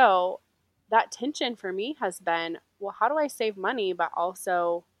 So that tension for me has been, well, how do I save money but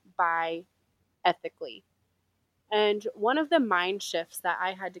also buy ethically? And one of the mind shifts that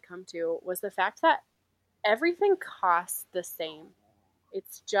I had to come to was the fact that everything costs the same.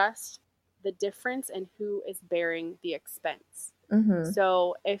 It's just the difference in who is bearing the expense.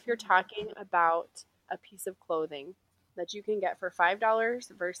 So if you're talking about a piece of clothing that you can get for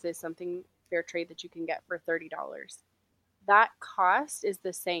 $5 versus something fair trade that you can get for $30, that cost is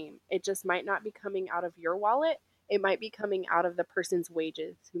the same. It just might not be coming out of your wallet. It might be coming out of the person's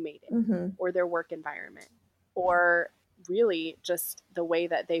wages who made it or their work environment or really just the way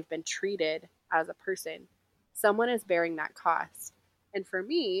that they've been treated as a person. Someone is bearing that cost. And for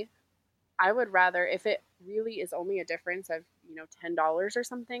me, I would rather, if it really is only a difference of, $10 or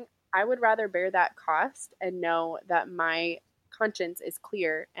something, I would rather bear that cost and know that my conscience is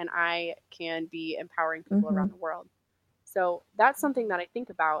clear and I can be empowering people around the world. So that's something that I think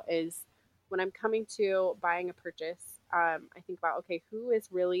about is when I'm coming to buying a purchase, I think about, okay, who is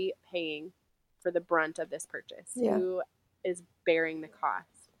really paying for the brunt of this purchase? Yeah. Who is bearing the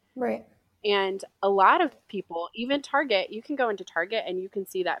cost? Right. And a lot of people, even Target, you can go into Target and you can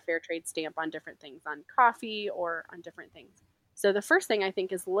see that fair trade stamp on different things, on coffee or on different things. So the first thing I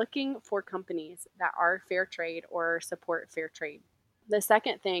think is looking for companies that are fair trade or support fair trade. The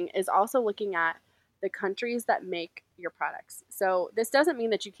second thing is also looking at the countries that make your products. So this doesn't mean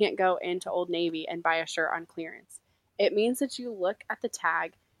that you can't go into Old Navy and buy a shirt on clearance. It means that you look at the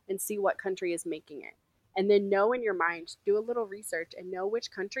tag and see what country is making it. And then know in your mind, do a little research and know which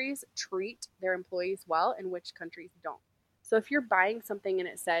countries treat their employees well and which countries don't. So if you're buying something and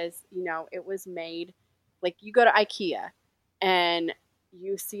it says, it was made, like you go to IKEA and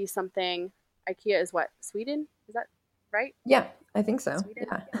you see something, IKEA is what, Sweden? Is that right? Yeah, I think so. Sweden?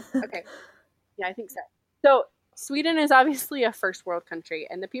 Yeah. Okay. Yeah, I think so. So Sweden is obviously a first world country,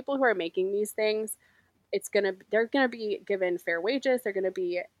 and the people who are making these things, they're gonna be given fair wages. They're gonna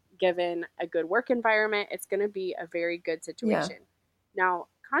be given a good work environment. It's gonna be a very good situation. Now,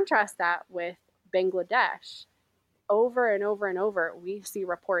 contrast that with Bangladesh. Over and over and over, we see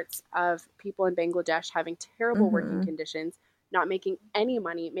reports of people in Bangladesh having terrible working conditions, not making any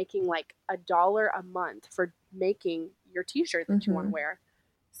money, making like $1 a month for making your t-shirt that you want to wear.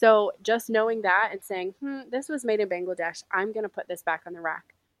 So just knowing that and saying, this was made in Bangladesh, I'm going to put this back on the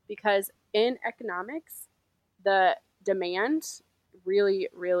rack. Because in economics, the demand really,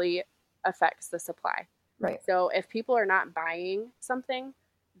 really affects the supply. Right. So if people are not buying something,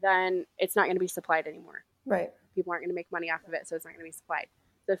 then it's not going to be supplied anymore. Right. People aren't going to make money off of it, so it's not going to be supplied.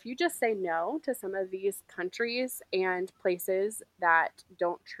 So if you just say no to some of these countries and places that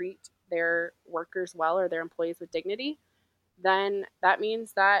don't treat their workers well or their employees with dignity, then that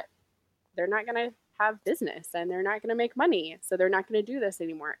means that they're not going to have business and they're not going to make money. So they're not going to do this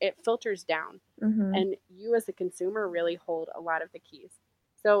anymore. It filters down. Mm-hmm. And you as a consumer really hold a lot of the keys.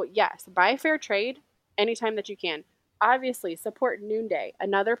 So yes, buy fair trade anytime that you can. Obviously, support Noonday.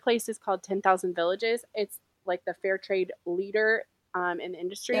 Another place is called 10,000 Villages. It's like the fair trade leader in the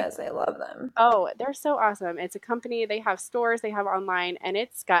industry. Yes, I love them. Oh, they're so awesome. It's a company. They have stores, they have online, and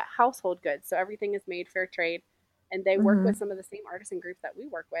it's got household goods. So everything is made fair trade. And they work with some of the same artisan groups that we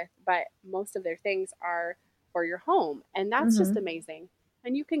work with, but most of their things are for your home. And that's just amazing.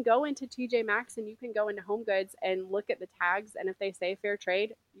 And you can go into TJ Maxx and you can go into Home Goods and look at the tags. And if they say fair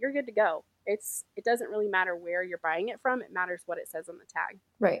trade, you're good to go. It doesn't really matter where you're buying it from. It matters what it says on the tag.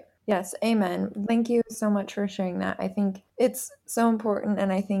 Right. Yes. Amen. Thank you so much for sharing that. I think it's so important.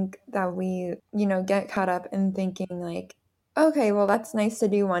 And I think that we, get caught up in thinking like, okay, well, that's nice to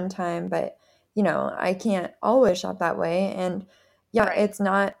do one time, but, I can't always shop that way. And yeah, Right. it's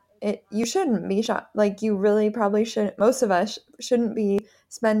not, you shouldn't be like you really probably shouldn't, most of us shouldn't be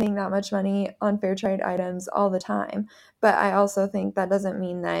spending that much money on fair trade items all the time. But I also think that doesn't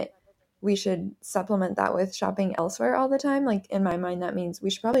mean that we should supplement that with shopping elsewhere all the time. Like in my mind, that means we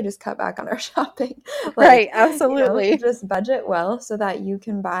should probably just cut back on our shopping. Right, absolutely. Just budget well so that you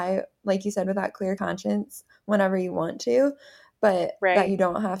can buy, like you said, with that clear conscience whenever you want to, but that you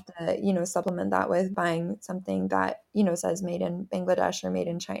don't have to, supplement that with buying something that, says made in Bangladesh or made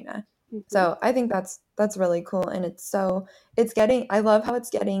in China. So I think that's really cool. And I love how it's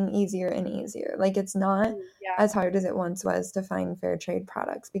getting easier and easier. Like it's not as hard as it once was to find fair trade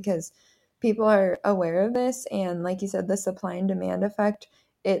products because people are aware of this. And like you said, the supply and demand effect,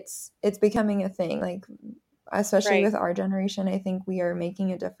 it's becoming a thing. Like, especially with our generation, I think we are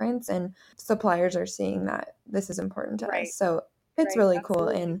making a difference and suppliers are seeing that this is important to us. So it's really cool.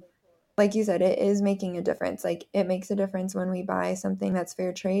 And like you said, it is making a difference. Like it makes a difference when we buy something that's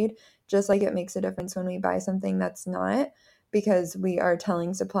fair trade, just like it makes a difference when we buy something that's not, because we are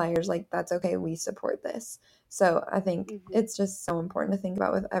telling suppliers like, that's okay, we support this. So I think it's just so important to think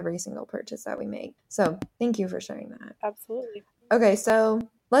about with every single purchase that we make. So thank you for sharing that. Absolutely. Okay, so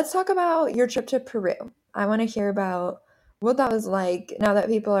let's talk about your trip to Peru. I want to hear about what that was like now that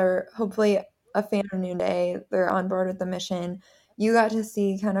people are hopefully a fan of Noonday, they're on board with the mission. You got to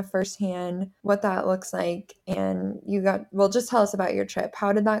see kind of firsthand what that looks like, and just tell us about your trip.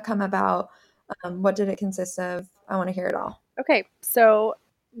 How did that come about? What did it consist of? I want to hear it all. Okay, so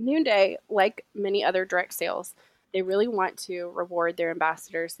Noonday, like many other direct sales, they really want to reward their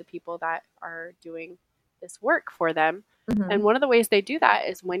ambassadors, the people that are doing this work for them. And one of the ways they do that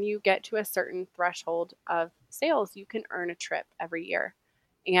is when you get to a certain threshold of sales, you can earn a trip every year.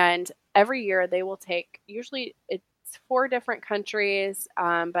 And every year they will take, usually it's 4 different countries,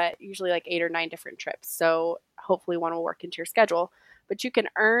 but usually like 8 or 9 different trips. So hopefully one will work into your schedule. But you can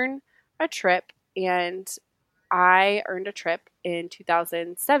earn a trip, and I earned a trip in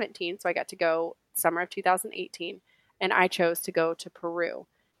 2017. So I got to go summer of 2018, and I chose to go to Peru,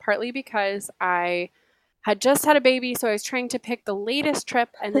 partly because I had just had a baby, so I was trying to pick the latest trip,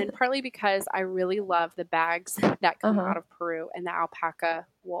 and then partly because I really love the bags that come out of Peru and the alpaca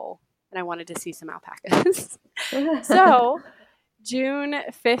wool, and I wanted to see some alpacas. So June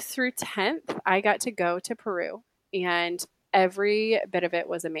 5th through 10th, I got to go to Peru, and every bit of it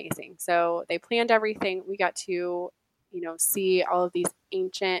was amazing. So they planned everything. We got to, see all of these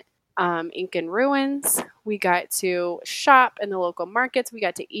ancient Incan ruins. We got to shop in the local markets. We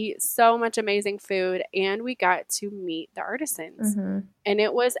got to eat so much amazing food, and we got to meet the artisans. And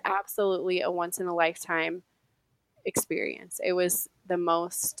it was absolutely a once in a lifetime experience. It was the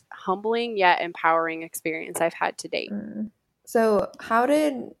most humbling yet empowering experience I've had to date. So how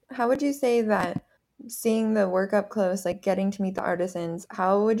would you say that seeing the work up close, like getting to meet the artisans,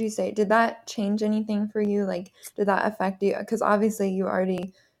 how would you say, did that change anything for you? Like, did that affect you? Because obviously you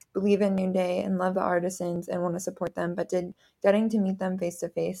already believe in Noonday and love the artisans and want to support them, but did getting to meet them face to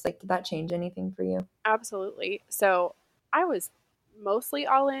face, like, did that change anything for you? Absolutely. So I was mostly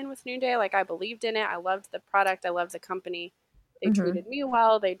all in with Noonday. Like I believed in it. I loved the product. I loved the company. They treated me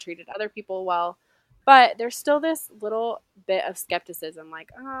well. They treated other people well. But there's still this little bit of skepticism.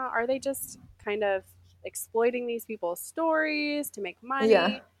 Like, are they just kind of exploiting these people's stories to make money?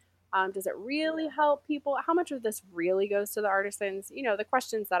 Yeah. Does it really help people? How much of this really goes to the artisans? The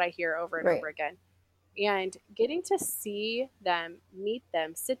questions that I hear over and over again. And getting to see them, meet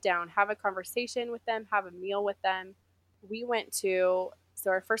them, sit down, have a conversation with them, have a meal with them. So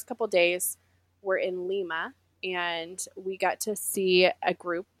our first couple days were in Lima, and we got to see a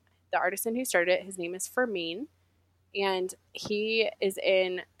group. The artisan who started it, his name is Fermin, and he is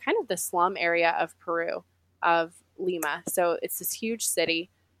in kind of the slum area of Peru, of Lima. So it's this huge city,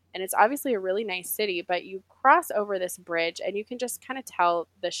 And it's obviously a really nice city, but you cross over this bridge and you can just kind of tell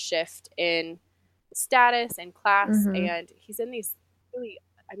the shift in status and class. And he's in these really,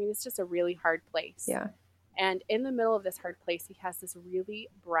 I mean, it's just a really hard place. Yeah. And in the middle of this hard place, he has this really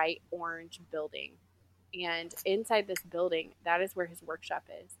bright orange building. And inside this building, that is where his workshop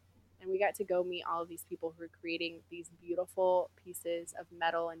is. And we got to go meet all of these people who are creating these beautiful pieces of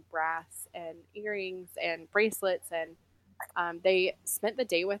metal and brass and earrings and bracelets. And they spent the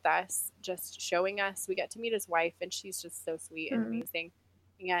day with us, just showing us. We got to meet his wife, and she's just so sweet and amazing.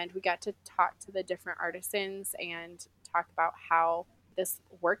 And we got to talk to the different artisans and talk about how this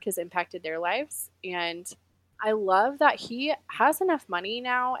work has impacted their lives. And I love that he has enough money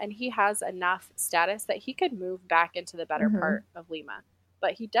now and he has enough status that he could move back into the better part of Lima.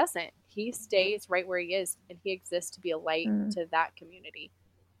 But he doesn't. He stays right where he is, and he exists to be a light to that community.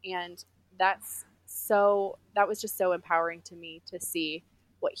 And that was just so empowering to me to see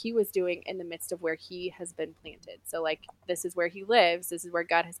what he was doing in the midst of where he has been planted. So like, this is where he lives. This is where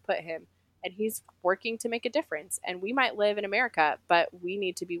God has put him. And he's working to make a difference. And we might live in America, but we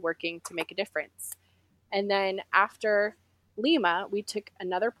need to be working to make a difference. And then after Lima, we took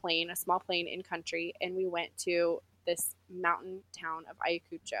another plane, a small plane in country, and we went to this mountain town of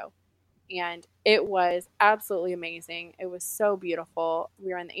Ayacucho. And it was absolutely amazing. It was so beautiful.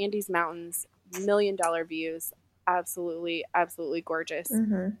 We were in the Andes Mountains, $1 million views, absolutely, absolutely gorgeous,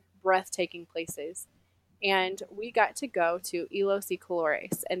 breathtaking places. And we got to go to Hilos y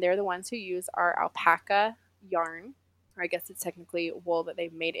Colores, and they're the ones who use our alpaca yarn, or I guess it's technically wool that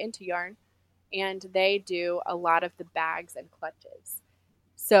they've made into yarn. And they do a lot of the bags and clutches.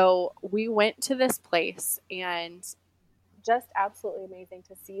 So we went to this place, and just absolutely amazing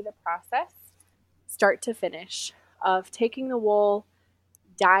to see the process start to finish of taking the wool,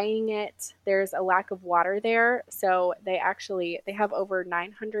 dyeing it. There's a lack of water there, so they have over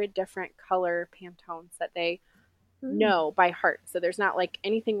 900 different color Pantones that they know by heart. So there's not like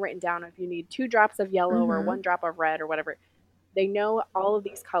anything written down if you need 2 drops of yellow or 1 drop of red or whatever. They know all of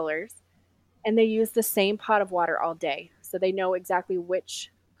these colors, and they use the same pot of water all day. So they know exactly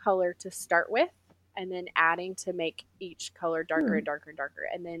which color to start with, and then adding to make each color darker and darker and darker.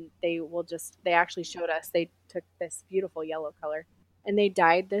 And then they actually showed us, they took this beautiful yellow color and they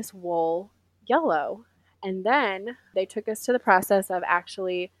dyed this wool yellow. And then they took us to the process of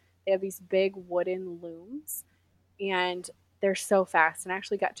they have these big wooden looms, and they're so fast. And I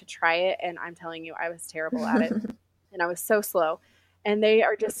actually got to try it, and I'm telling you, I was terrible at it. And I was so slow. And they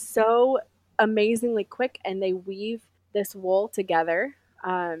are just so amazingly quick, and they weave this wool together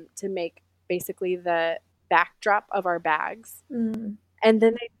to make basically the backdrop of our bags. And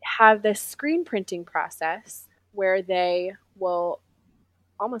then they have this screen printing process where they will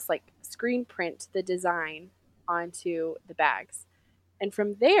almost like screen print the design onto the bags. And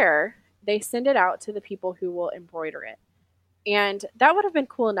from there, they send it out to the people who will embroider it. And that would have been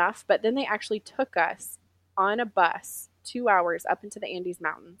cool enough, but then they actually took us on a bus 2 hours up into the Andes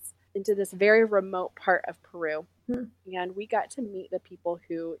Mountains, into this very remote part of Peru. And we got to meet the people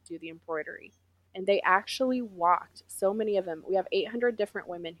who do the embroidery. And they actually walked, so many of them. We have 800 different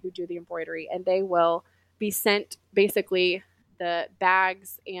women who do the embroidery, and they will be sent basically the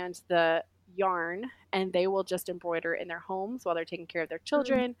bags and the yarn, and they will just embroider in their homes while they're taking care of their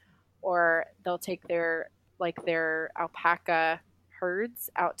children, or they'll take their alpaca herds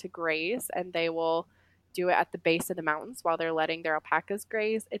out to graze, and they will do it at the base of the mountains while they're letting their alpacas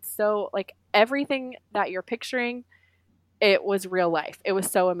graze. It's so like everything that you're picturing, it was real life. It was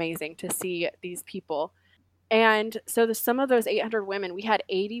so amazing to see these people. And so some of those 800 women, we had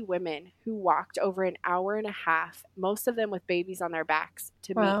 80 women who walked over an hour and a half, most of them with babies on their backs,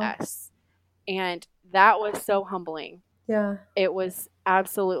 to meet us. And that was so humbling. Yeah. It was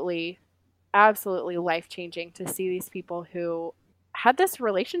absolutely, absolutely life-changing to see these people who had this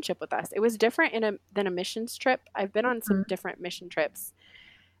relationship with us. It was different than a missions trip. I've been on some different mission trips.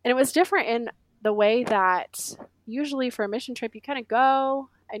 And it was different in the way that usually for a mission trip, you kind of go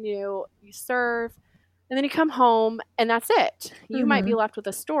and you serve, and then you come home and that's it. You might be left with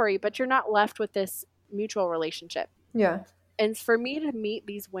a story, but you're not left with this mutual relationship. Yeah. And for me to meet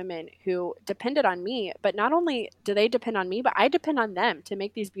these women who depended on me, but not only do they depend on me, but I depend on them to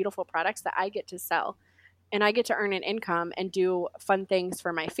make these beautiful products that I get to sell. And I get to earn an income and do fun things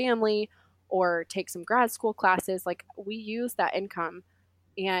for my family or take some grad school classes. Like, we use that income,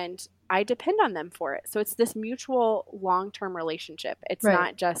 and I depend on them for it. So it's this mutual long-term relationship. It's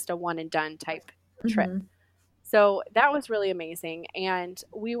not just a one and done type trip. So that was really amazing. And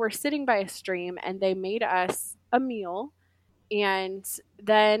we were sitting by a stream, and they made us a meal. And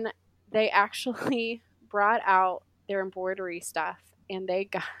then they actually brought out their embroidery stuff, and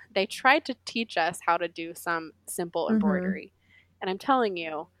they tried to teach us how to do some simple embroidery. And I'm telling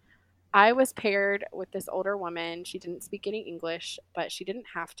you, I was paired with this older woman. She didn't speak any English, but she didn't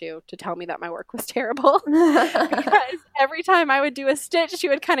have to tell me that my work was terrible. Because every time I would do a stitch, she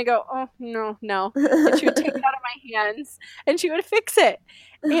would kind of go, oh, no. And she would take it out of my hands and she would fix it.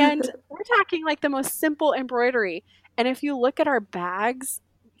 And we're talking like the most simple embroidery. And if you look at our bags,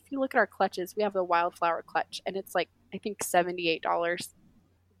 if you look at our clutches, we have the wildflower clutch and it's like, I think $78.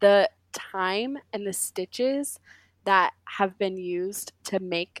 The time and the stitches that have been used to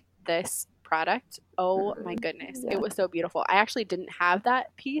make this product, oh my goodness, it was so beautiful. I actually didn't have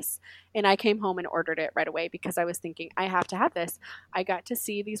that piece and I came home and ordered it right away because I was thinking, I have to have this. I got to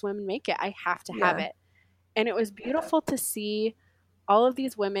see these women make it. I have to have it. And it was beautiful to see all of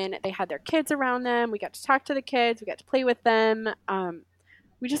these women. They had their kids around them. We got to talk to the kids. We got to play with them.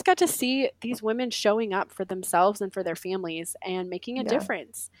 We just got to see these women showing up for themselves and for their families and making a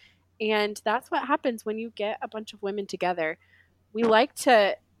difference. And that's what happens when you get a bunch of women together. We like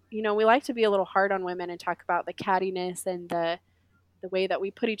to be a little hard on women and talk about the cattiness and the way that we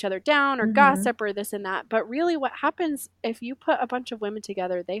put each other down or gossip or this and that. But really what happens if you put a bunch of women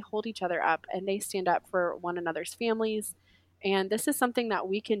together, they hold each other up and they stand up for one another's families. And this is something that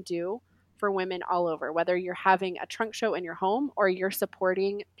we can do for women all over, whether you're having a trunk show in your home or you're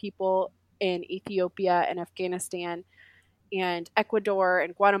supporting people in Ethiopia and Afghanistan and Ecuador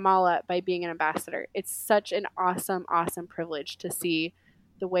and Guatemala by being an ambassador. It's such an awesome, awesome privilege to see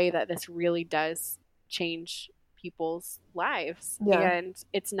the way that this really does change people's lives. And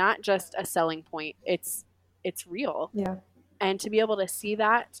it's not just a selling point. It's real. And to be able to see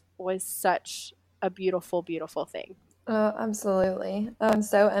that was such a beautiful, beautiful thing. Oh, absolutely. I'm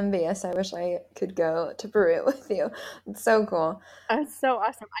so envious. I wish I could go to Peru with you. It's so cool. It's so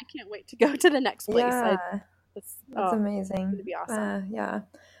awesome. I can't wait to go to the next place. That's amazing. It's going to be awesome.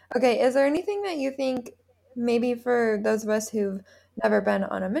 Okay, is there anything that you think maybe for those of us who've never been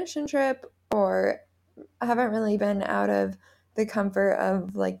on a mission trip or haven't really been out of the comfort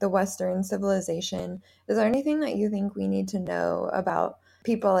of like the Western civilization, is there anything that you think we need to know about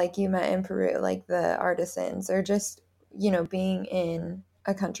people like you met in Peru, like the artisans, or just, being in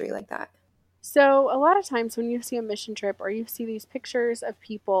a country like that? So a lot of times when you see a mission trip or you see these pictures of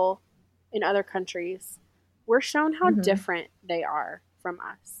people in other countries, we're shown how different they are from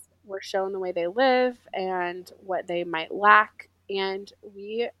us. We're shown the way they live and what they might lack. And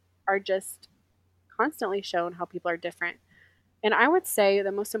we are just constantly shown how people are different. And I would say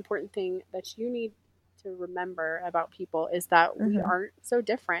the most important thing that you need to remember about people is that we aren't so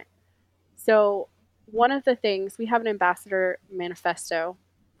different. So one of the things, we have an ambassador manifesto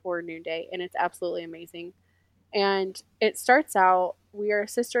for Noonday, and it's absolutely amazing. And it starts out, we are a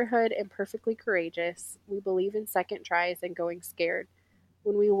sisterhood and perfectly courageous. We believe in second tries and going scared.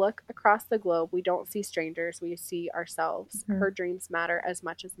 When we look across the globe, we don't see strangers, we see ourselves. Her dreams matter as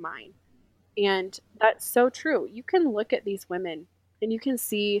much as mine. And that's so true. You can look at these women and you can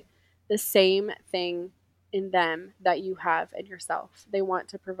see the same thing in them that you have in yourself. They want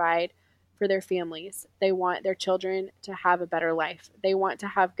to provide for their families. They want their children to have a better life. They want to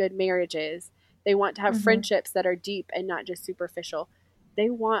have good marriages. They want to have friendships that are deep and not just superficial. They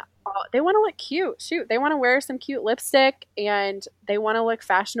want to look cute. Shoot, they want to wear some cute lipstick and they want to look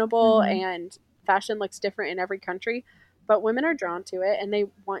fashionable, and fashion looks different in every country, but women are drawn to it and they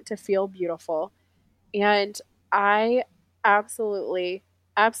want to feel beautiful. And I absolutely,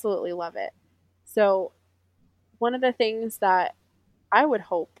 absolutely love it. So one of the things that I would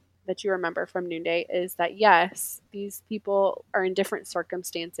hope that you remember from Noonday is that, yes, these people are in different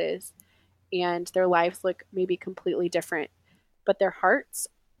circumstances and their lives look maybe completely different, but their hearts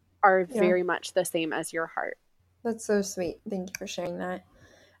are very much the same as your heart. That's so sweet. Thank you for sharing that.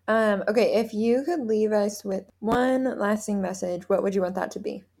 Okay, if you could leave us with one lasting message, what would you want that to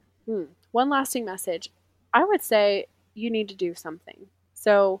be? One lasting message. I would say you need to do something.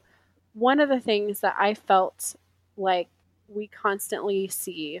 So one of the things that I felt like we constantly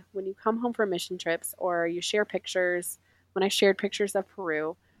see when you come home from mission trips or you share pictures, when I shared pictures of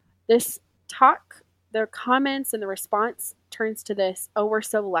Peru, this talk, the comments and the response turns to this, oh, we're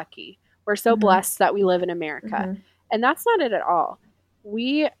so lucky. We're so blessed that we live in America. And that's not it at all.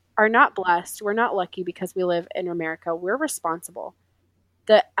 We are not blessed. We're not lucky because we live in America. We're responsible.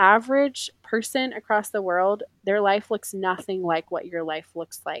 The average person across the world, their life looks nothing like what your life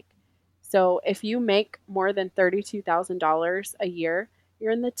looks like. So if you make more than $32,000 a year,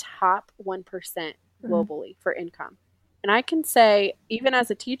 you're in the top 1% globally for income. And I can say, even as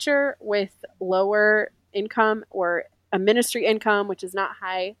a teacher with lower income or a ministry income, which is not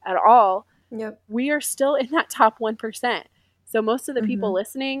high at all, we are still in that top 1%. So most of the people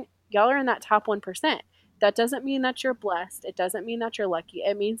listening, y'all are in that top 1%. That doesn't mean that you're blessed. It doesn't mean that you're lucky.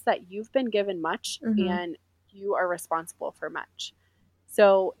 It means that you've been given much and you are responsible for much.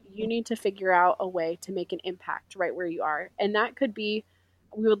 So you need to figure out a way to make an impact right where you are. And that could be,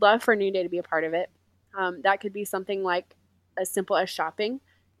 we would love for Noonday to be a part of it. That could be something like as simple as shopping.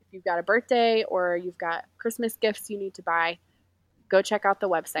 If you've got a birthday or you've got Christmas gifts you need to buy, go check out the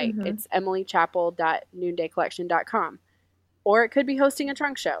website. It's emilychapel.noondaycollection.com. Or it could be hosting a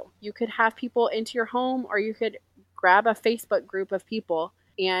trunk show. You could have people into your home, or you could grab a Facebook group of people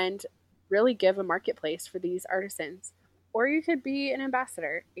and really give a marketplace for these artisans. Or you could be an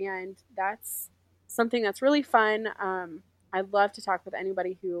ambassador, and that's something that's really fun. I'd love to talk with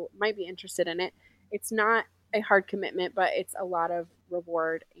anybody who might be interested in it. It's not a hard commitment, but it's a lot of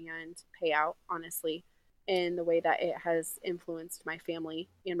reward and payout, honestly, in the way that it has influenced my family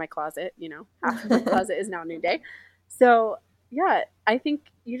and my closet. Half of my closet is now Noonday. So yeah, I think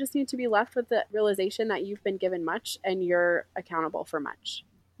you just need to be left with the realization that you've been given much and you're accountable for much.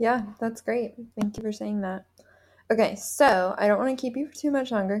 Yeah, that's great. Thank you for saying that. Okay, so I don't want to keep you for too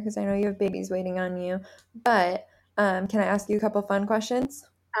much longer because I know you have babies waiting on you, but can I ask you a couple fun questions?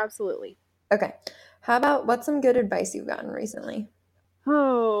 Absolutely. Okay. How about what's some good advice you've gotten recently?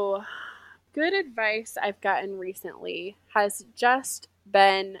 Oh, good advice I've gotten recently has just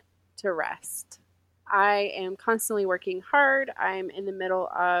been to rest. I am constantly working hard. I'm in the middle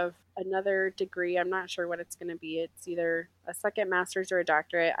of another degree. I'm not sure what it's going to be. It's either a second master's or a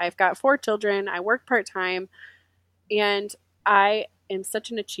doctorate. I've got 4 children. I work part-time, and I am such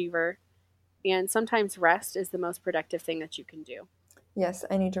an achiever. And sometimes rest is the most productive thing that you can do. Yes,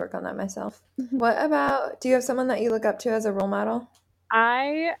 I need to work on that myself. What about, do you have someone that you look up to as a role model?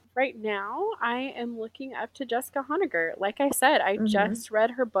 Right now, I am looking up to Jessica Honegger. Like I said, I just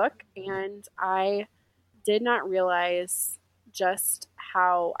read her book, and I did not realize just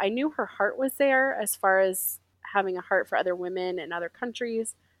how, I knew her heart was there as far as having a heart for other women in other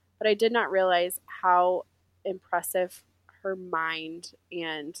countries, but I did not realize how impressive her mind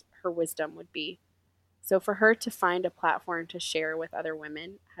and her wisdom would be. So for her to find a platform to share with other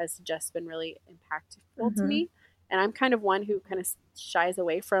women has just been really impactful to me. And I'm kind of one who kind of shies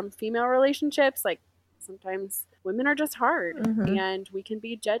away from female relationships. Like, sometimes women are just hard, and we can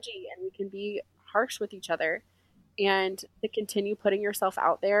be judgy and we can be harsh with each other. And to continue putting yourself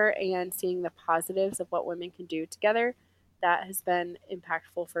out there and seeing the positives of what women can do together, that has been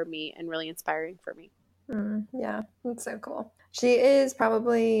impactful for me and really inspiring for me. Yeah, that's so cool. She is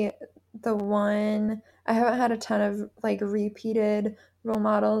probably the one, I haven't had a ton of like repeated role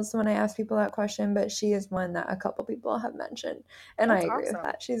models when I ask people that question, but she is one that a couple people have mentioned, and That's I agree awesome. with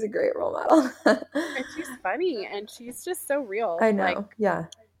that. She's a great role model. And she's funny, and she's just so real. I know. Yeah,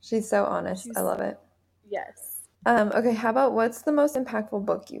 she's so honest. I love it. Yes. Okay, how about what's the most impactful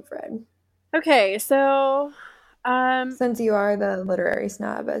book you've read? Okay, so since you are the literary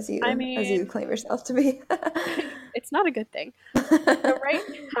snob as you claim yourself to be. It's not a good thing. So right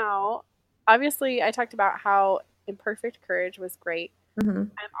now, obviously I talked about how Imperfect Courage was great.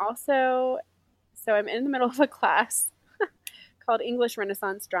 I'm in the middle of a class called English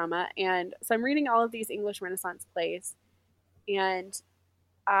Renaissance Drama, and so I'm reading all of these English Renaissance plays, and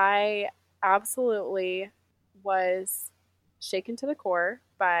I absolutely was shaken to the core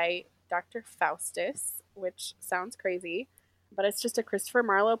by Dr. Faustus, which sounds crazy, but it's just a Christopher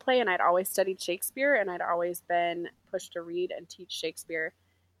Marlowe play, and I'd always studied Shakespeare, and I'd always been pushed to read and teach Shakespeare.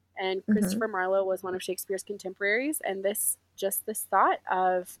 And Christopher Marlowe was one of Shakespeare's contemporaries, and this thought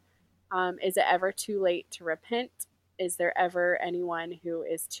of, is it ever too late to repent? Is there ever anyone who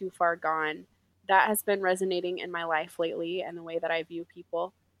is too far gone? That has been resonating in my life lately and the way that I view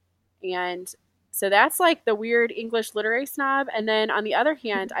people. And so that's like the weird English literary snob. And then on the other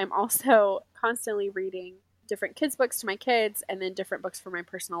hand, I'm also constantly reading different kids' books to my kids and then different books for my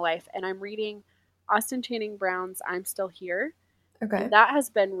personal life. And I'm reading Austin Channing Brown's I'm Still Here. Okay. And that has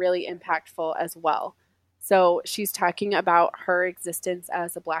been really impactful as well. So she's talking about her existence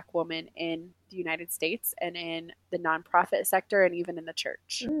as a Black woman in the United States and in the nonprofit sector and even in the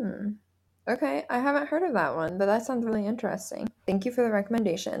church. Okay, I haven't heard of that one, but that sounds really interesting. Thank you for the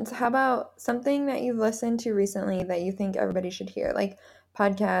recommendations. How about something that you've listened to recently that you think everybody should hear, like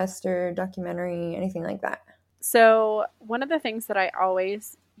podcast or documentary, anything like that? So one of the things that I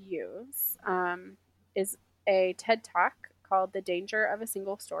always use is a TED Talk called The Danger of a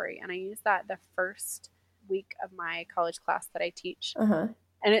Single Story. And I use that the first week of my college class that I teach. And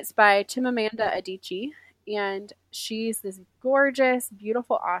it's by Chimamanda Adichie. And she's this gorgeous,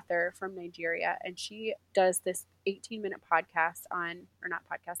 beautiful author from Nigeria. And she does this 18-minute podcast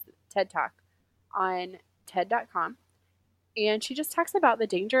TED Talk on TED.com. And she just talks about the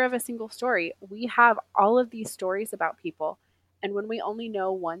danger of a single story. We have all of these stories about people, and when we only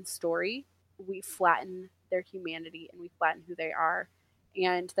know one story, we flatten their humanity and we flatten who they are.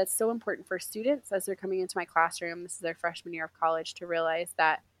 And that's so important for students as they're coming into my classroom. This is their freshman year of college, to realize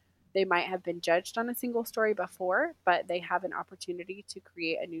that they might have been judged on a single story before, but they have an opportunity to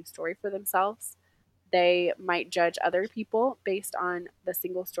create a new story for themselves. They might judge other people based on the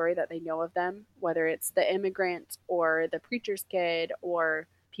single story that they know of them, whether it's the immigrant or the preacher's kid or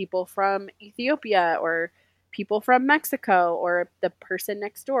people from Ethiopia or people from Mexico or the person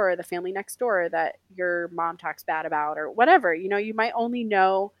next door, the family next door that your mom talks bad about or whatever. You might only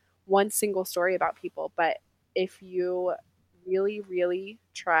know one single story about people, but if you really, really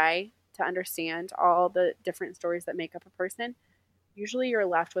try to understand all the different stories that make up a person, usually you're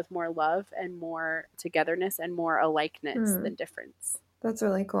left with more love and more togetherness and more alikeness than difference. That's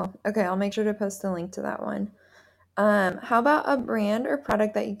really cool. Okay, I'll make sure to post a link to that one. How about a brand or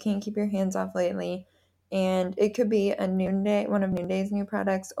product that you can't keep your hands off lately? And it could be a Noonday, one of Noonday's new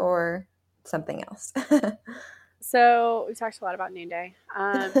products, or something else. So we talked a lot about Noonday.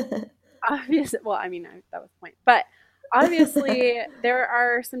 Obviously, well, I mean, that was the point. But obviously, there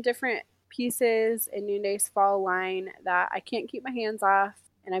are some different pieces in Noonday's fall line that I can't keep my hands off,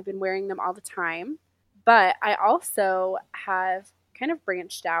 and I've been wearing them all the time. But I also have kind of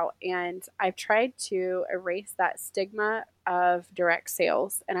branched out, and I've tried to erase that stigma of direct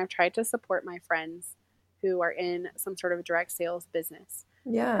sales, and I've tried to support my friends who are in some sort of direct sales business.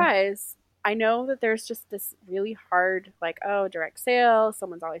 Yeah. Because I know that there's just this really hard, like, oh, direct sales,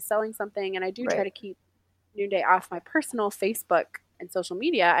 someone's always selling something. And I do try to keep Noonday off my personal Facebook and social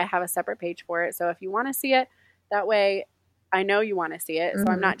media. I have a separate page for it. So if you want to see it, that way I know you want to see it.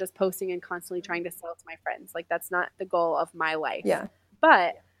 So I'm not just posting and constantly trying to sell to my friends. Like, that's not the goal of my life. Yeah.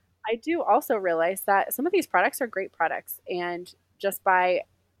 But I do also realize that some of these products are great products. And just by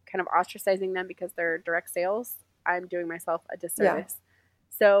kind of ostracizing them because they're direct sales, I'm doing myself a disservice.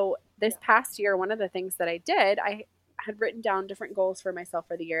 Yeah. So this past year, one of the things that I did, I had written down different goals for myself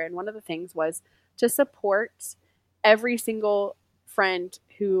for the year. And one of the things was to support every single friend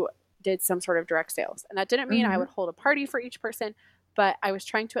who did some sort of direct sales. And that didn't mean I would hold a party for each person, but I was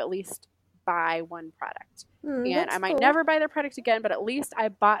trying to at least buy one product. And I might never buy their product again, but at least I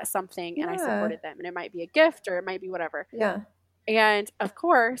bought something and I supported them. And it might be a gift or it might be whatever. Yeah. And of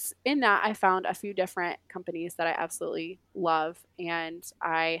course, in that, I found a few different companies that I absolutely love. And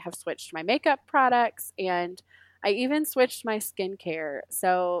I have switched my makeup products and I even switched my skincare.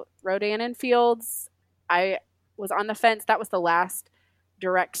 So Rodan and Fields, I was on the fence. That was the last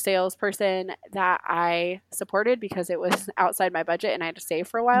direct salesperson that I supported because it was outside my budget and I had to save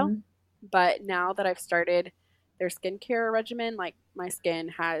for a while. But now that I've started their skincare regimen, like, my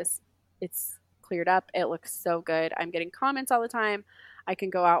skin it's cleared up. It looks so good. I'm getting comments all the time. I can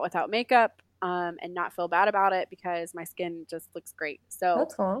go out without makeup and not feel bad about it because my skin just looks great. So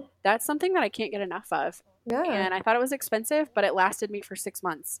that's cool. That's something that I can't get enough of. Yeah. And I thought it was expensive, but it lasted me for 6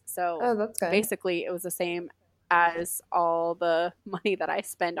 months. So that's good. Basically, it was the same as all the money that I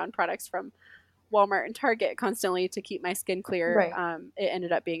spend on products from Walmart and Target constantly to keep my skin clear. Right. It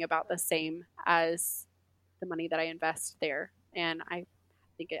ended up being about the same as the money that I invest there. And I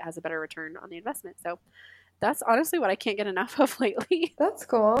think it has a better return on the investment. So that's honestly what I can't get enough of lately. That's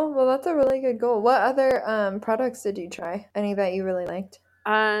cool. Well, that's a really good goal. What other products did you try? Any that you really liked?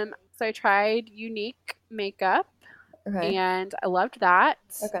 So I tried Unique makeup. Okay. And I loved that.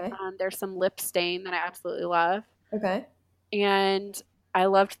 Okay. There's some lip stain that I absolutely love. Okay. And I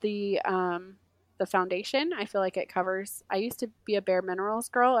loved the foundation. I feel like it covers. I used to be a Bare Minerals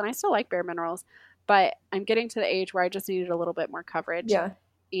girl, and I still like Bare Minerals, but I'm getting to the age where I just needed a little bit more coverage. Yeah.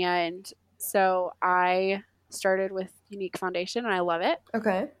 And so I started with Unique foundation, and I love it.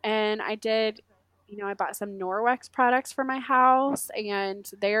 Okay. And I did, I bought some Norwex products for my house, and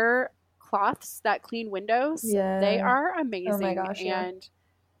they're cloths that clean windows. Yeah. They are amazing. Oh my gosh, yeah. And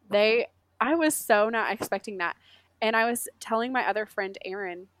I was so not expecting that. And I was telling my other friend,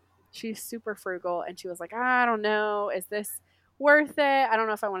 Erin, she's super frugal, and she was like, I don't know, is this worth it? I don't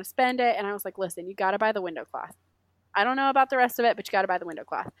know if I want to spend it. And I was like, listen, you got to buy the window cloth. I don't know about the rest of it, but you got to buy the window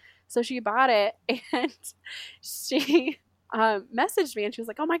cloth. So she bought it, and she messaged me, and she was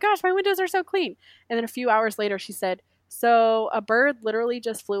like, oh my gosh, my windows are so clean. And then a few hours later, she said, so a bird literally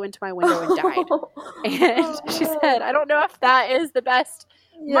just flew into my window and died. And she said, I don't know if that is the best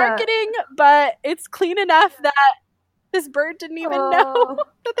marketing, but it's clean enough that this bird didn't even know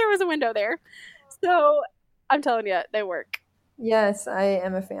that there was a window there. So I'm telling you, they work. Yes, I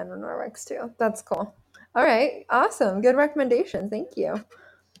am a fan of Norwex too. That's cool. All right. Awesome. Good recommendation. Thank you.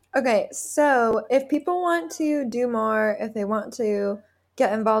 Okay, so if people want to do more, if they want to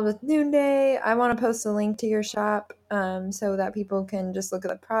get involved with Noonday, I want to post a link to your shop so that people can just look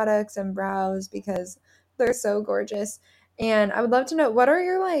at the products and browse because they're so gorgeous. And I would love to know, what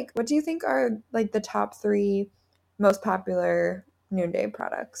do you think are like the top 3 most popular Noonday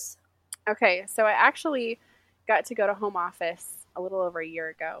products? Okay, so I actually got to go to home office a little over a year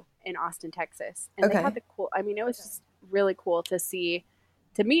ago in Austin, Texas. And they had it was just really cool to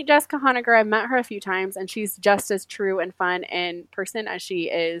meet Jessica Honegger. I've met her a few times, and she's just as true and fun in person as she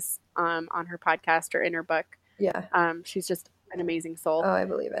is on her podcast or in her book. Yeah. She's just an amazing soul. Oh, I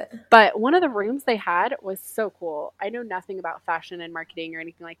believe it. But one of the rooms they had was so cool. I know nothing about fashion and marketing or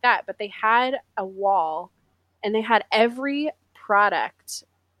anything like that, but they had a wall, and they had every product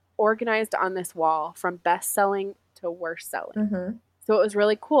organized on this wall from best selling to worst selling. Mm-hmm. So it was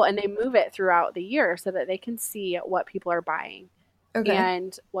really cool. And they move it throughout the year so that they can see what people are buying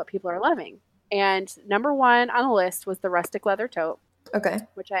and what people are loving. And number 1 on the list was the rustic leather tote. Okay.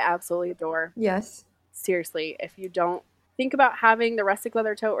 Which I absolutely adore. Yes. Seriously, if you don't think about having the rustic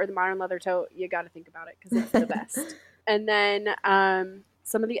leather tote or the modern leather tote, you got to think about it because it's the best. And then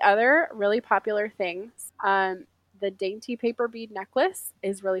some of the other really popular things. The dainty paper bead necklace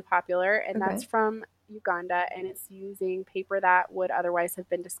is really popular, and that's from Uganda, and it's using paper that would otherwise have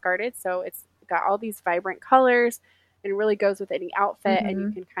been discarded. So it's got all these vibrant colors and really goes with any outfit, and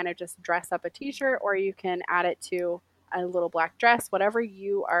you can kind of just dress up a t-shirt, or you can add it to a little black dress, whatever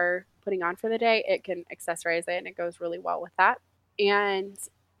you are putting on for the day, it can accessorize it, and it goes really well with that. And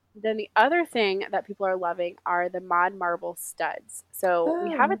then the other thing that people are loving are the mod marble studs. So we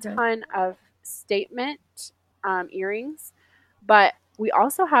have a ton of statement earrings, but we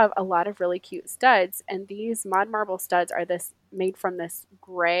also have a lot of really cute studs, and these mod marble studs are made from this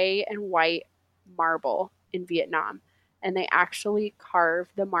gray and white marble in Vietnam, and they actually carve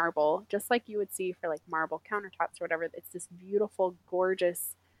the marble just like you would see for like marble countertops or whatever. It's this beautiful,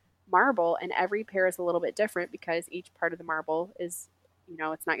 gorgeous marble, and every pair is a little bit different because each part of the marble is,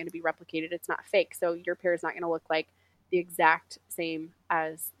 it's not going to be replicated. It's not fake, so your pair is not going to look like the exact same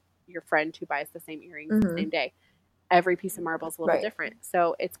as your friend who buys the same earrings the same day. Every piece of marble is a little different.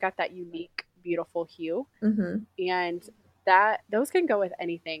 So it's got that unique, beautiful hue. And those can go with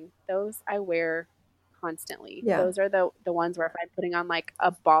anything. Those I wear constantly. Yeah. Those are the ones where if I'm putting on like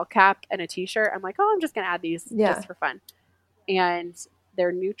a ball cap and a t-shirt, I'm like, oh, I'm just going to add these just for fun. And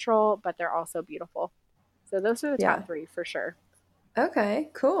they're neutral, but they're also beautiful. So those are the top 3 for sure. Okay,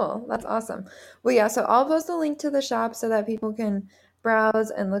 cool. That's awesome. Well, yeah, so I'll post a link to the shop so that people can browse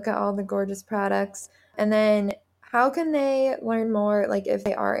and look at all the gorgeous products. And then how can they learn more, like if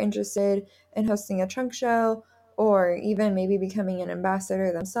they are interested in hosting a trunk show or even maybe becoming an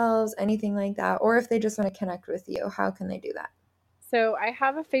ambassador themselves, anything like that, or if they just want to connect with you, how can they do that? So I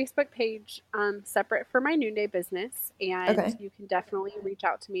have a Facebook page separate for my Noonday business, and you can definitely reach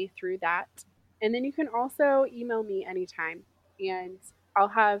out to me through that. And then you can also email me anytime, and I'll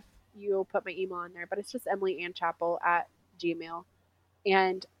have you put my email on there, but it's just emilyannchapel@gmail.com.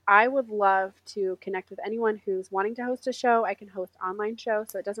 And I would love to connect with anyone who's wanting to host a show. I can host online shows,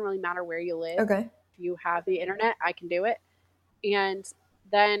 so it doesn't really matter where you live. Okay. If you have the internet, I can do it. And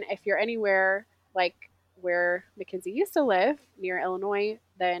then if you're anywhere like where Mackenzie used to live, near Illinois,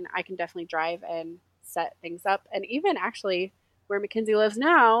 then I can definitely drive and set things up. And even actually where Mackenzie lives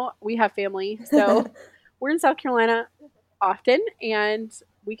now, we have family. So we're in South Carolina often, and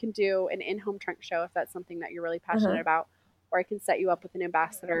we can do an in-home trunk show if that's something that you're really passionate about. Or I can set you up with an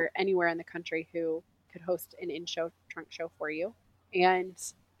ambassador anywhere in the country who could host an in-show trunk show for you. And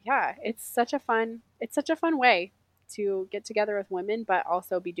yeah, it's such a fun way to get together with women, but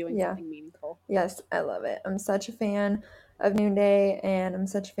also be doing something meaningful. Yes, I love it. I'm such a fan of Noonday, and I'm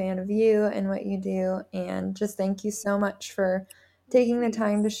such a fan of you and what you do. And just thank you so much for taking the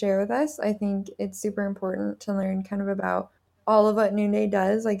time to share with us. I think it's super important to learn kind of about all of what Noonday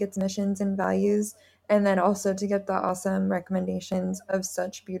does, like its missions and values, and then also to get the awesome recommendations of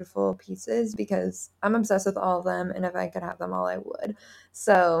such beautiful pieces, because I'm obsessed with all of them, and if I could have them all, I would.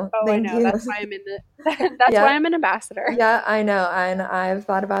 So thank you. That's why I'm in why I'm an ambassador. Yeah, I know, and I've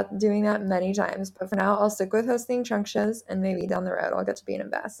thought about doing that many times, but for now I'll stick with hosting trunk shows, and maybe down the road I'll get to be an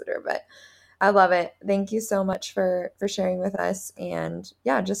ambassador. But I love it. Thank you so much for sharing with us, and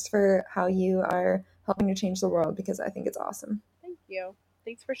just for how you are helping to change the world, because I think it's awesome. Thank you.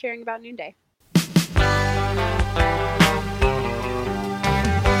 Thanks for sharing about Noonday.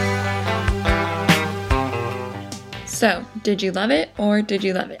 So, did you love it or did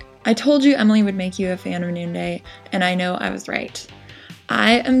you love it? I told you Emily would make you a fan of Noonday, and I know I was right.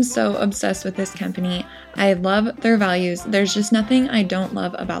 I am so obsessed with this company. I love their values. There's just nothing I don't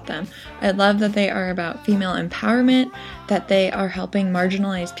love about them. I love that they are about female empowerment, that they are helping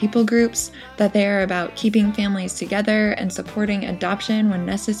marginalized people groups, that they are about keeping families together and supporting adoption when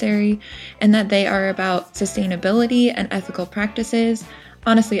necessary, and that they are about sustainability and ethical practices.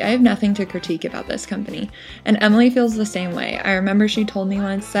 Honestly, I have nothing to critique about this company, and Emily feels the same way. I remember she told me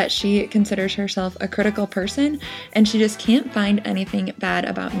once that she considers herself a critical person, and she just can't find anything bad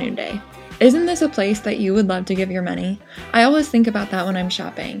about Noonday. Isn't this a place that you would love to give your money? I always think about that when I'm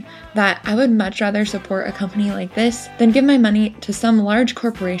shopping, that I would much rather support a company like this than give my money to some large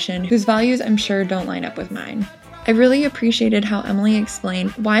corporation whose values I'm sure don't line up with mine. I really appreciated how Emily explained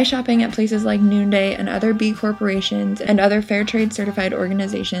why shopping at places like Noonday and other B corporations and other fair trade certified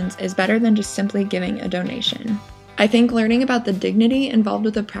organizations is better than just simply giving a donation. I think learning about the dignity involved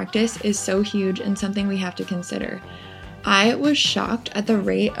with the practice is so huge and something we have to consider. I was shocked at the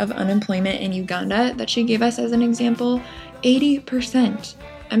rate of unemployment in Uganda that she gave us as an example, 80%.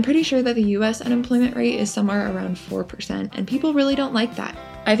 I'm pretty sure that the US unemployment rate is somewhere around 4%, and people really don't like that.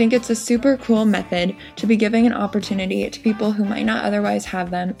 I think it's a super cool method to be giving an opportunity to people who might not otherwise have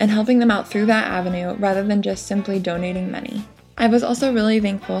them and helping them out through that avenue rather than just simply donating money. I was also really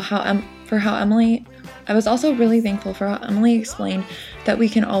thankful for how Emily explained that we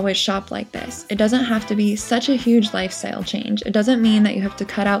can always shop like this. It doesn't have to be such a huge lifestyle change. It doesn't mean that you have to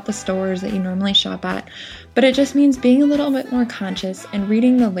cut out the stores that you normally shop at, but it just means being a little bit more conscious and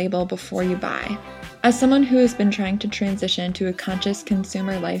reading the label before you buy. As someone who has been trying to transition to a conscious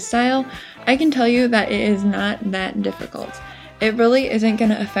consumer lifestyle, I can tell you that it is not that difficult. It really isn't going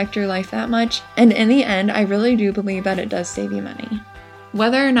to affect your life that much, and in the end, I really do believe that it does save you money.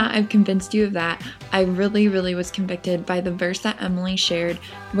 Whether or not I've convinced you of that, I really was convicted by the verse that Emily shared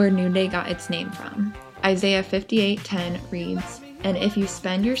where Noonday got its name from. Isaiah 58:10 reads, "And if you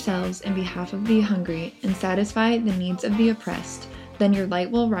spend yourselves in behalf of the hungry and satisfy the needs of the oppressed, then your light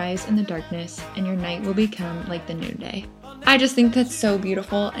will rise in the darkness, and your night will become like the noonday." I just think that's so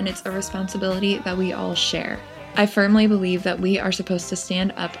beautiful, and it's a responsibility that we all share. I firmly believe that we are supposed to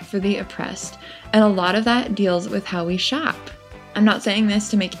stand up for the oppressed, and a lot of that deals with how we shop. I'm not saying this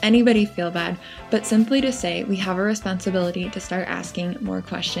to make anybody feel bad, but simply to say we have a responsibility to start asking more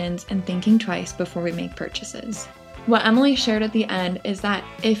questions and thinking twice before we make purchases. What Emily shared at the end is that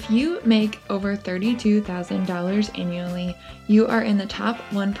if you make over $32,000 annually, you are in the top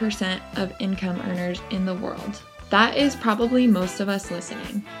 1% of income earners in the world. That is probably most of us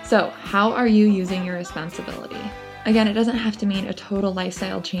listening. So, how are you using your responsibility? Again, it doesn't have to mean a total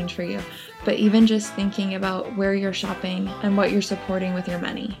lifestyle change for you, but even just thinking about where you're shopping and what you're supporting with your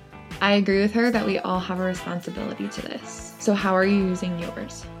money. I agree with her that we all have a responsibility to this. So how are you using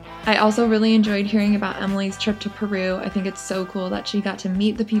yours? I also really enjoyed hearing about Emily's trip to Peru. I think it's so cool that she got to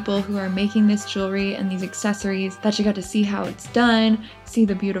meet the people who are making this jewelry and these accessories, that she got to see how it's done, see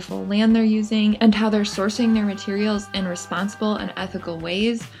the beautiful land they're using, and how they're sourcing their materials in responsible and ethical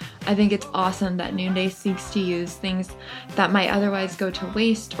ways. I think it's awesome that Noonday seeks to use things that might otherwise go to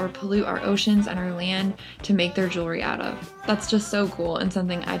waste or pollute our oceans and our land to make their jewelry out of. That's just so cool and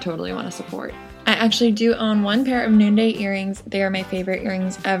something I totally want to support. I actually do own one pair of Noonday earrings. They are my favorite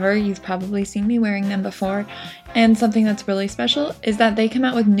earrings ever. You've probably seen me wearing them before. And something that's really special is that they come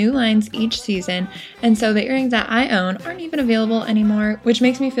out with new lines each season, and so the earrings that I own aren't even available anymore, which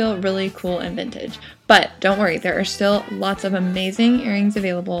makes me feel really cool and vintage. But don't worry, there are still lots of amazing earrings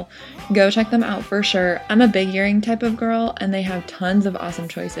available. Go check them out for sure. I'm a big earring type of girl, and they have tons of awesome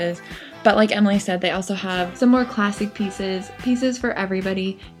choices. But like Emily said, they also have some more classic pieces for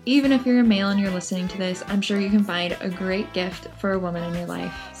everybody. Even if you're a male and you're listening to this, I'm sure you can find a great gift for a woman in your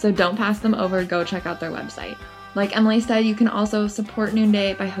life. So don't pass them over, go check out their website. Like Emily said, you can also support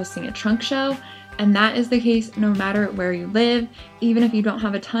Noonday by hosting a trunk show, and that is the case no matter where you live. Even if you don't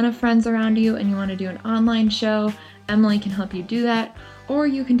have a ton of friends around you and you want to do an online show, Emily can help you do that. Or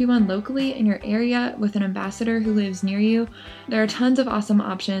you can do one locally in your area with an ambassador who lives near you. There are tons of awesome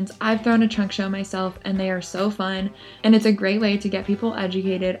options. I've thrown a trunk show myself, and they are so fun, and it's a great way to get people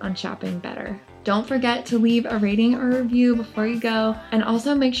educated on shopping better. Don't forget to leave a rating or review before you go, and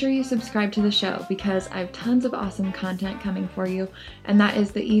also make sure you subscribe to the show because I have tons of awesome content coming for you, and that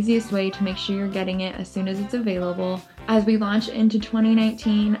is the easiest way to make sure you're getting it as soon as it's available. As we launch into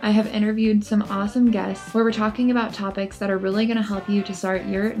 2019, I have interviewed some awesome guests where we're talking about topics that are really going to help you to start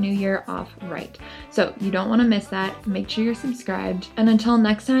your new year off right. So you don't want to miss that. Make sure you're subscribed. And until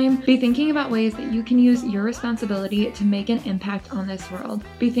next time, be thinking about ways that you can use your responsibility to make an impact on this world.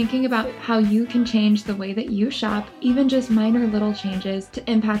 Be thinking about how you can change the way that you shop, even just minor little changes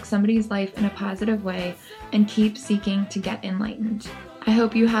to impact somebody's life in a positive way, and keep seeking to get enlightened. I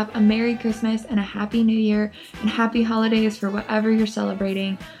hope you have a Merry Christmas and a Happy New Year and Happy Holidays for whatever you're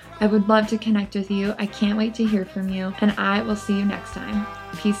celebrating. I would love to connect with you. I can't wait to hear from you, and I will see you next time.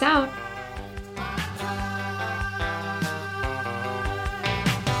 Peace out.